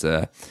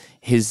Cadenza.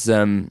 His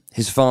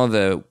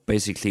father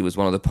basically was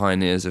one of the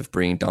pioneers of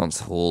bringing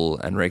dancehall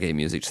and reggae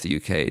music to the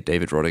UK,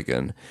 David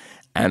Rodigan.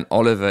 And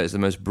Oliver is the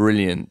most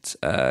brilliant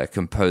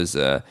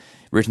composer,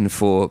 written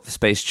for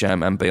Space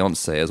Jam and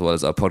Beyonce, as well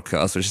as our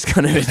podcast, which is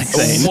kind of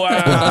insane.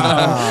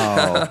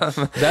 Wow.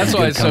 That's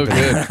why it's so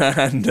good.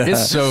 And,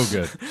 it's so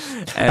good.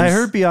 I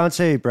heard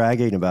Beyonce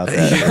bragging about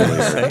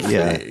that.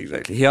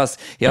 Exactly. He asked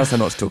her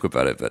not to talk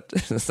about it, but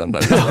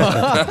sometimes.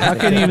 How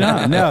can you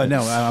not?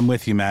 No, I'm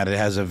with you, Matt. It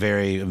has a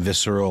very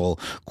visceral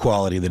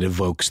quality that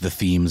evokes the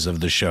themes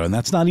of the show, and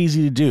that's not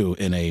easy to do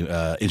in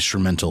a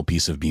instrumental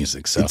piece of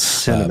music. So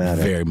it's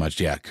cinematic. Very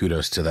much,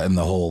 kudos to that, and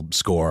the whole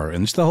score,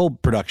 and just the whole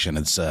production.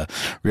 It's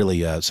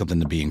really something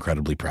to be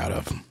incredibly proud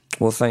of.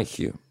 Well, thank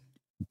you.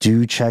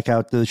 Do check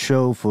out the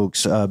show,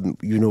 folks.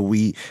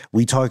 We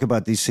talk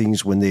about these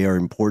things when they are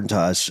important to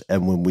us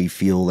and when we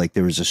feel like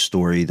there is a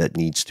story that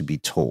needs to be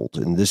told.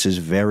 And this is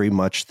very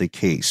much the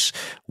case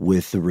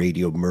with the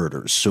Radio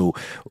Murders. So,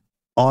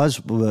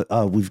 Oz,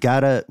 we've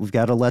got to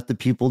let the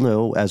people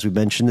know, as we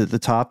mentioned at the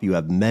top, you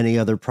have many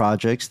other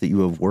projects that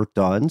you have worked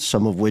on,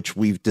 some of which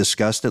we've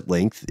discussed at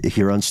length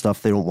here on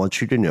Stuff They Don't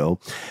Want You to Know.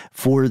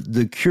 For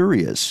the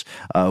curious,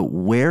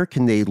 where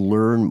can they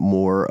learn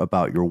more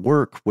about your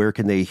work? Where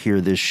can they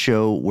hear this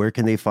show? Where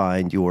can they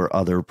find your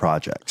other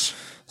projects?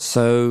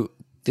 So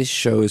this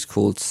show is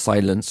called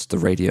Silence, the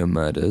Radio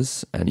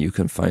Murders, and you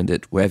can find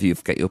it wherever you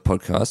get your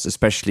podcasts,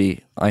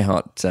 especially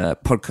iHeart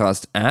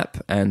Podcast app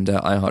and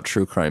iHeart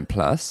True Crime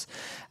Plus.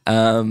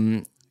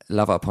 Love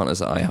our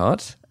partners at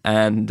iHeart.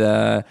 And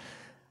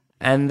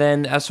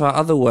then as for our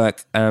other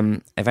work,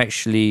 I've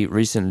actually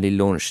recently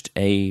launched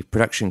a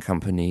production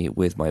company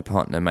with my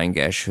partner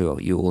Mangesh, who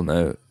you all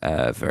know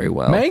very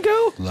well.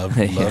 Mango? Love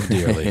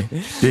dearly.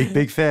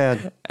 Big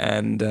fan.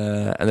 And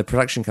the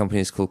production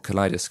company is called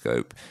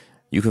Kaleidoscope.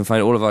 You can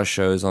find all of our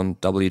shows on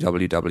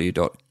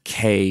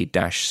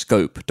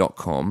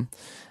www.k-scope.com.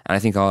 And I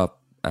think our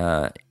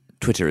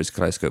Twitter is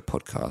Kaleidoscope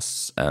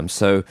Podcasts.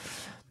 So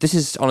this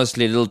is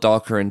honestly a little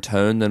darker in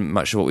tone than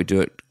much of what we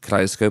do at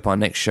Kaleidoscope. Our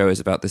next show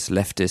is about this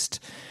leftist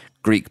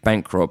Greek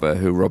bank robber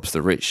who robs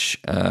the rich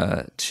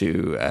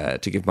to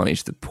give money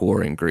to the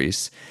poor in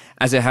Greece.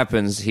 As it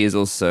happens, he is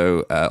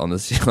also on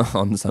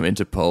some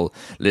Interpol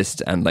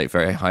list and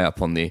very high up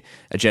on the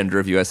agenda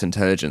of US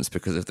intelligence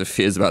because of the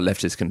fears about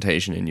leftist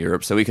contagion in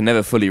Europe. So we can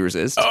never fully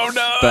resist. Oh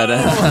no!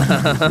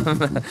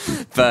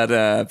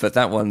 But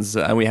that one's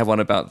and we have one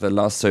about the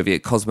last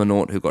Soviet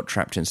cosmonaut who got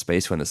trapped in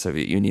space when the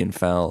Soviet Union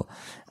fell.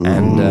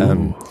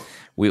 And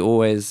we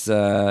always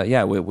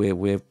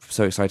we're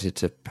so excited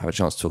to have a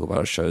chance to talk about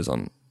our shows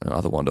on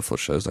other wonderful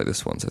shows like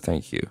this one. So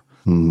thank you.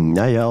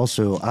 I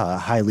also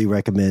highly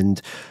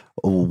recommend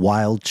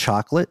Wild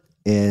Chocolate,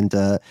 and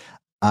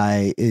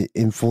I,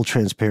 in full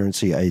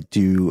transparency, I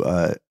do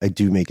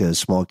make a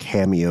small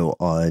cameo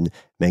on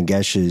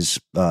Mangesh's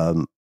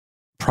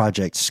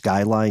project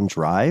Skyline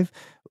Drive,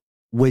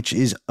 which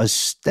is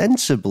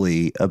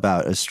ostensibly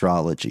about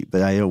astrology,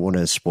 but I don't want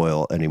to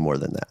spoil any more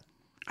than that.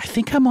 I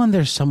think I'm on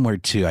there somewhere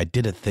too. I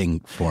did a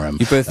thing for him.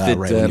 You both did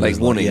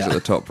warnings at the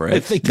top, right?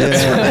 I think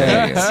that's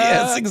right.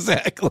 Yes,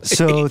 exactly.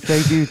 So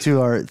thank you to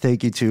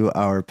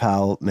our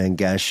pal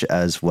Mangesh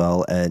as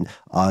well, and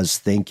Oz.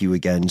 Thank you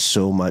again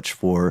so much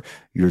for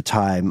your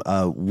time.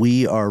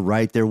 We are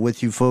right there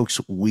with you,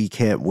 folks. We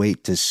can't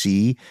wait to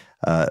see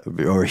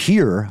or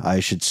hear,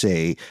 I should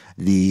say,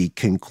 the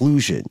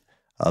conclusion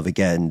of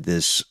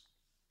this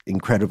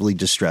incredibly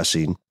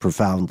distressing,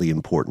 profoundly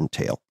important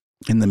tale.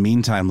 In the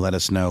meantime, let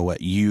us know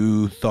what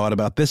you thought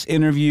about this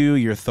interview,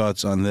 your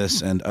thoughts on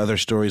this and other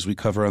stories we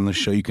cover on the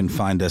show. You can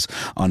find us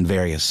on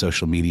various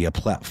social media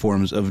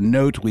platforms of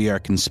note. We are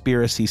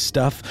Conspiracy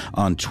Stuff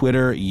on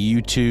Twitter,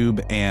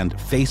 YouTube, and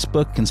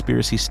Facebook.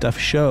 Conspiracy Stuff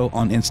Show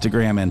on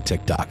Instagram and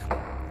TikTok.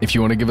 If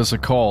you want to give us a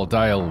call,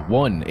 dial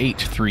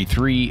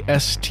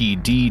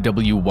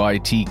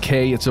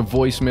 1-833-STDWYTK. It's a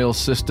voicemail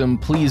system.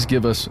 Please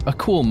give us a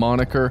cool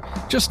moniker,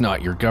 just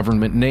not your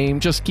government name.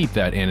 Just keep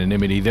that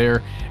anonymity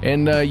there.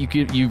 And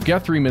you've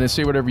got 3 minutes.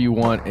 Say whatever you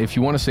want. If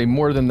you want to say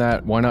more than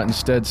that, why not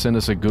instead send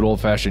us a good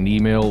old-fashioned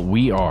email?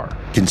 We are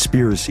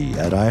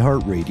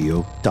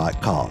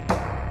conspiracy@iheartradio.com.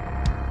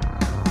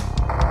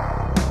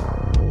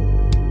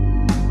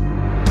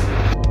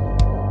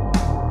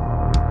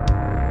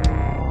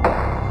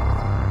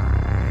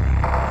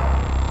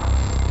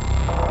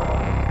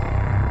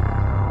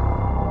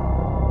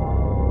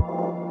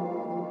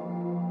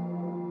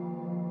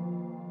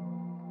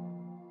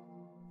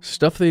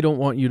 Stuff They Don't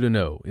Want You to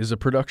Know is a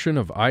production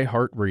of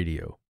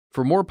iHeartRadio.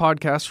 For more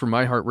podcasts from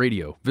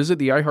iHeartRadio, visit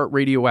the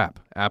iHeartRadio app,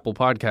 Apple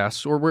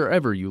Podcasts, or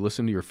wherever you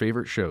listen to your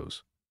favorite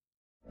shows.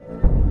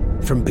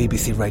 From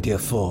BBC Radio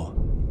 4,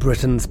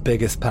 Britain's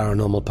biggest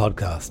paranormal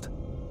podcast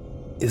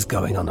is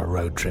going on a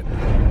road trip.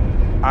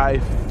 I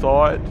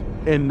thought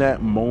in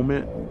that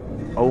moment,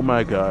 oh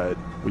my God,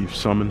 we've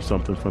summoned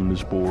something from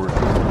this board.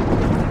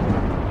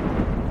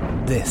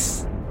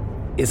 This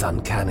is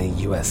Uncanny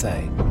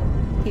USA.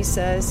 He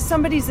says,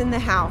 somebody's in the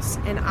house,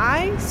 and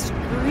I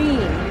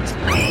screamed.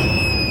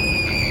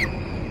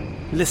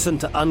 Listen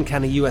to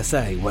Uncanny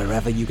USA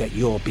wherever you get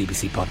your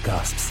BBC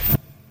podcasts,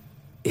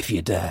 if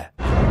you dare.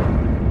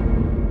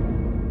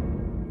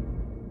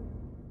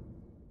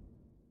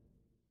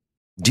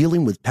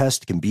 Dealing with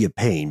pests can be a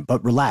pain,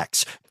 but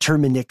relax.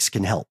 Terminix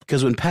can help.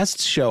 Because when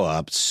pests show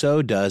up,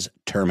 so does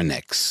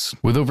Terminix.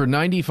 With over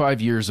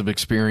 95 years of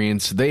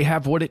experience, they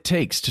have what it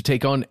takes to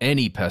take on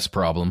any pest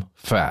problem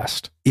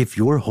fast. If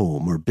your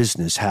home or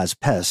business has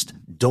pests,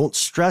 don't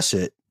stress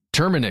it.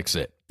 Terminix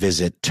it.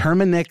 Visit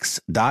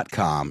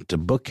Terminix.com to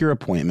book your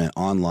appointment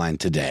online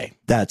today.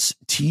 That's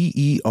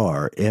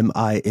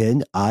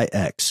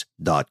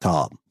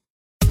TERMINIX.com.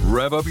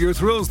 Rev up your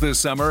thrills this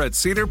summer at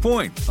Cedar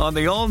Point on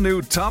the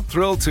all-new Top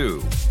Thrill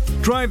 2.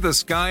 Drive the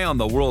sky on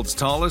the world's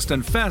tallest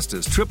and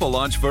fastest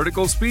triple-launch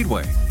vertical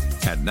speedway.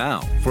 And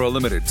now, for a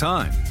limited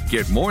time,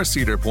 get more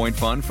Cedar Point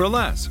fun for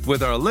less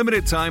with our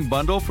limited-time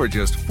bundle for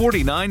just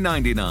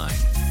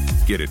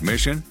 $49.99. Get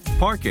admission,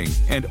 parking,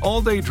 and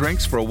all-day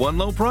drinks for one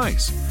low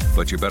price.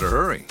 But you better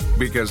hurry,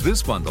 because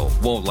this bundle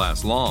won't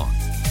last long.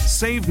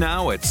 Save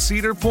now at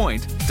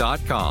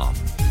cedarpoint.com.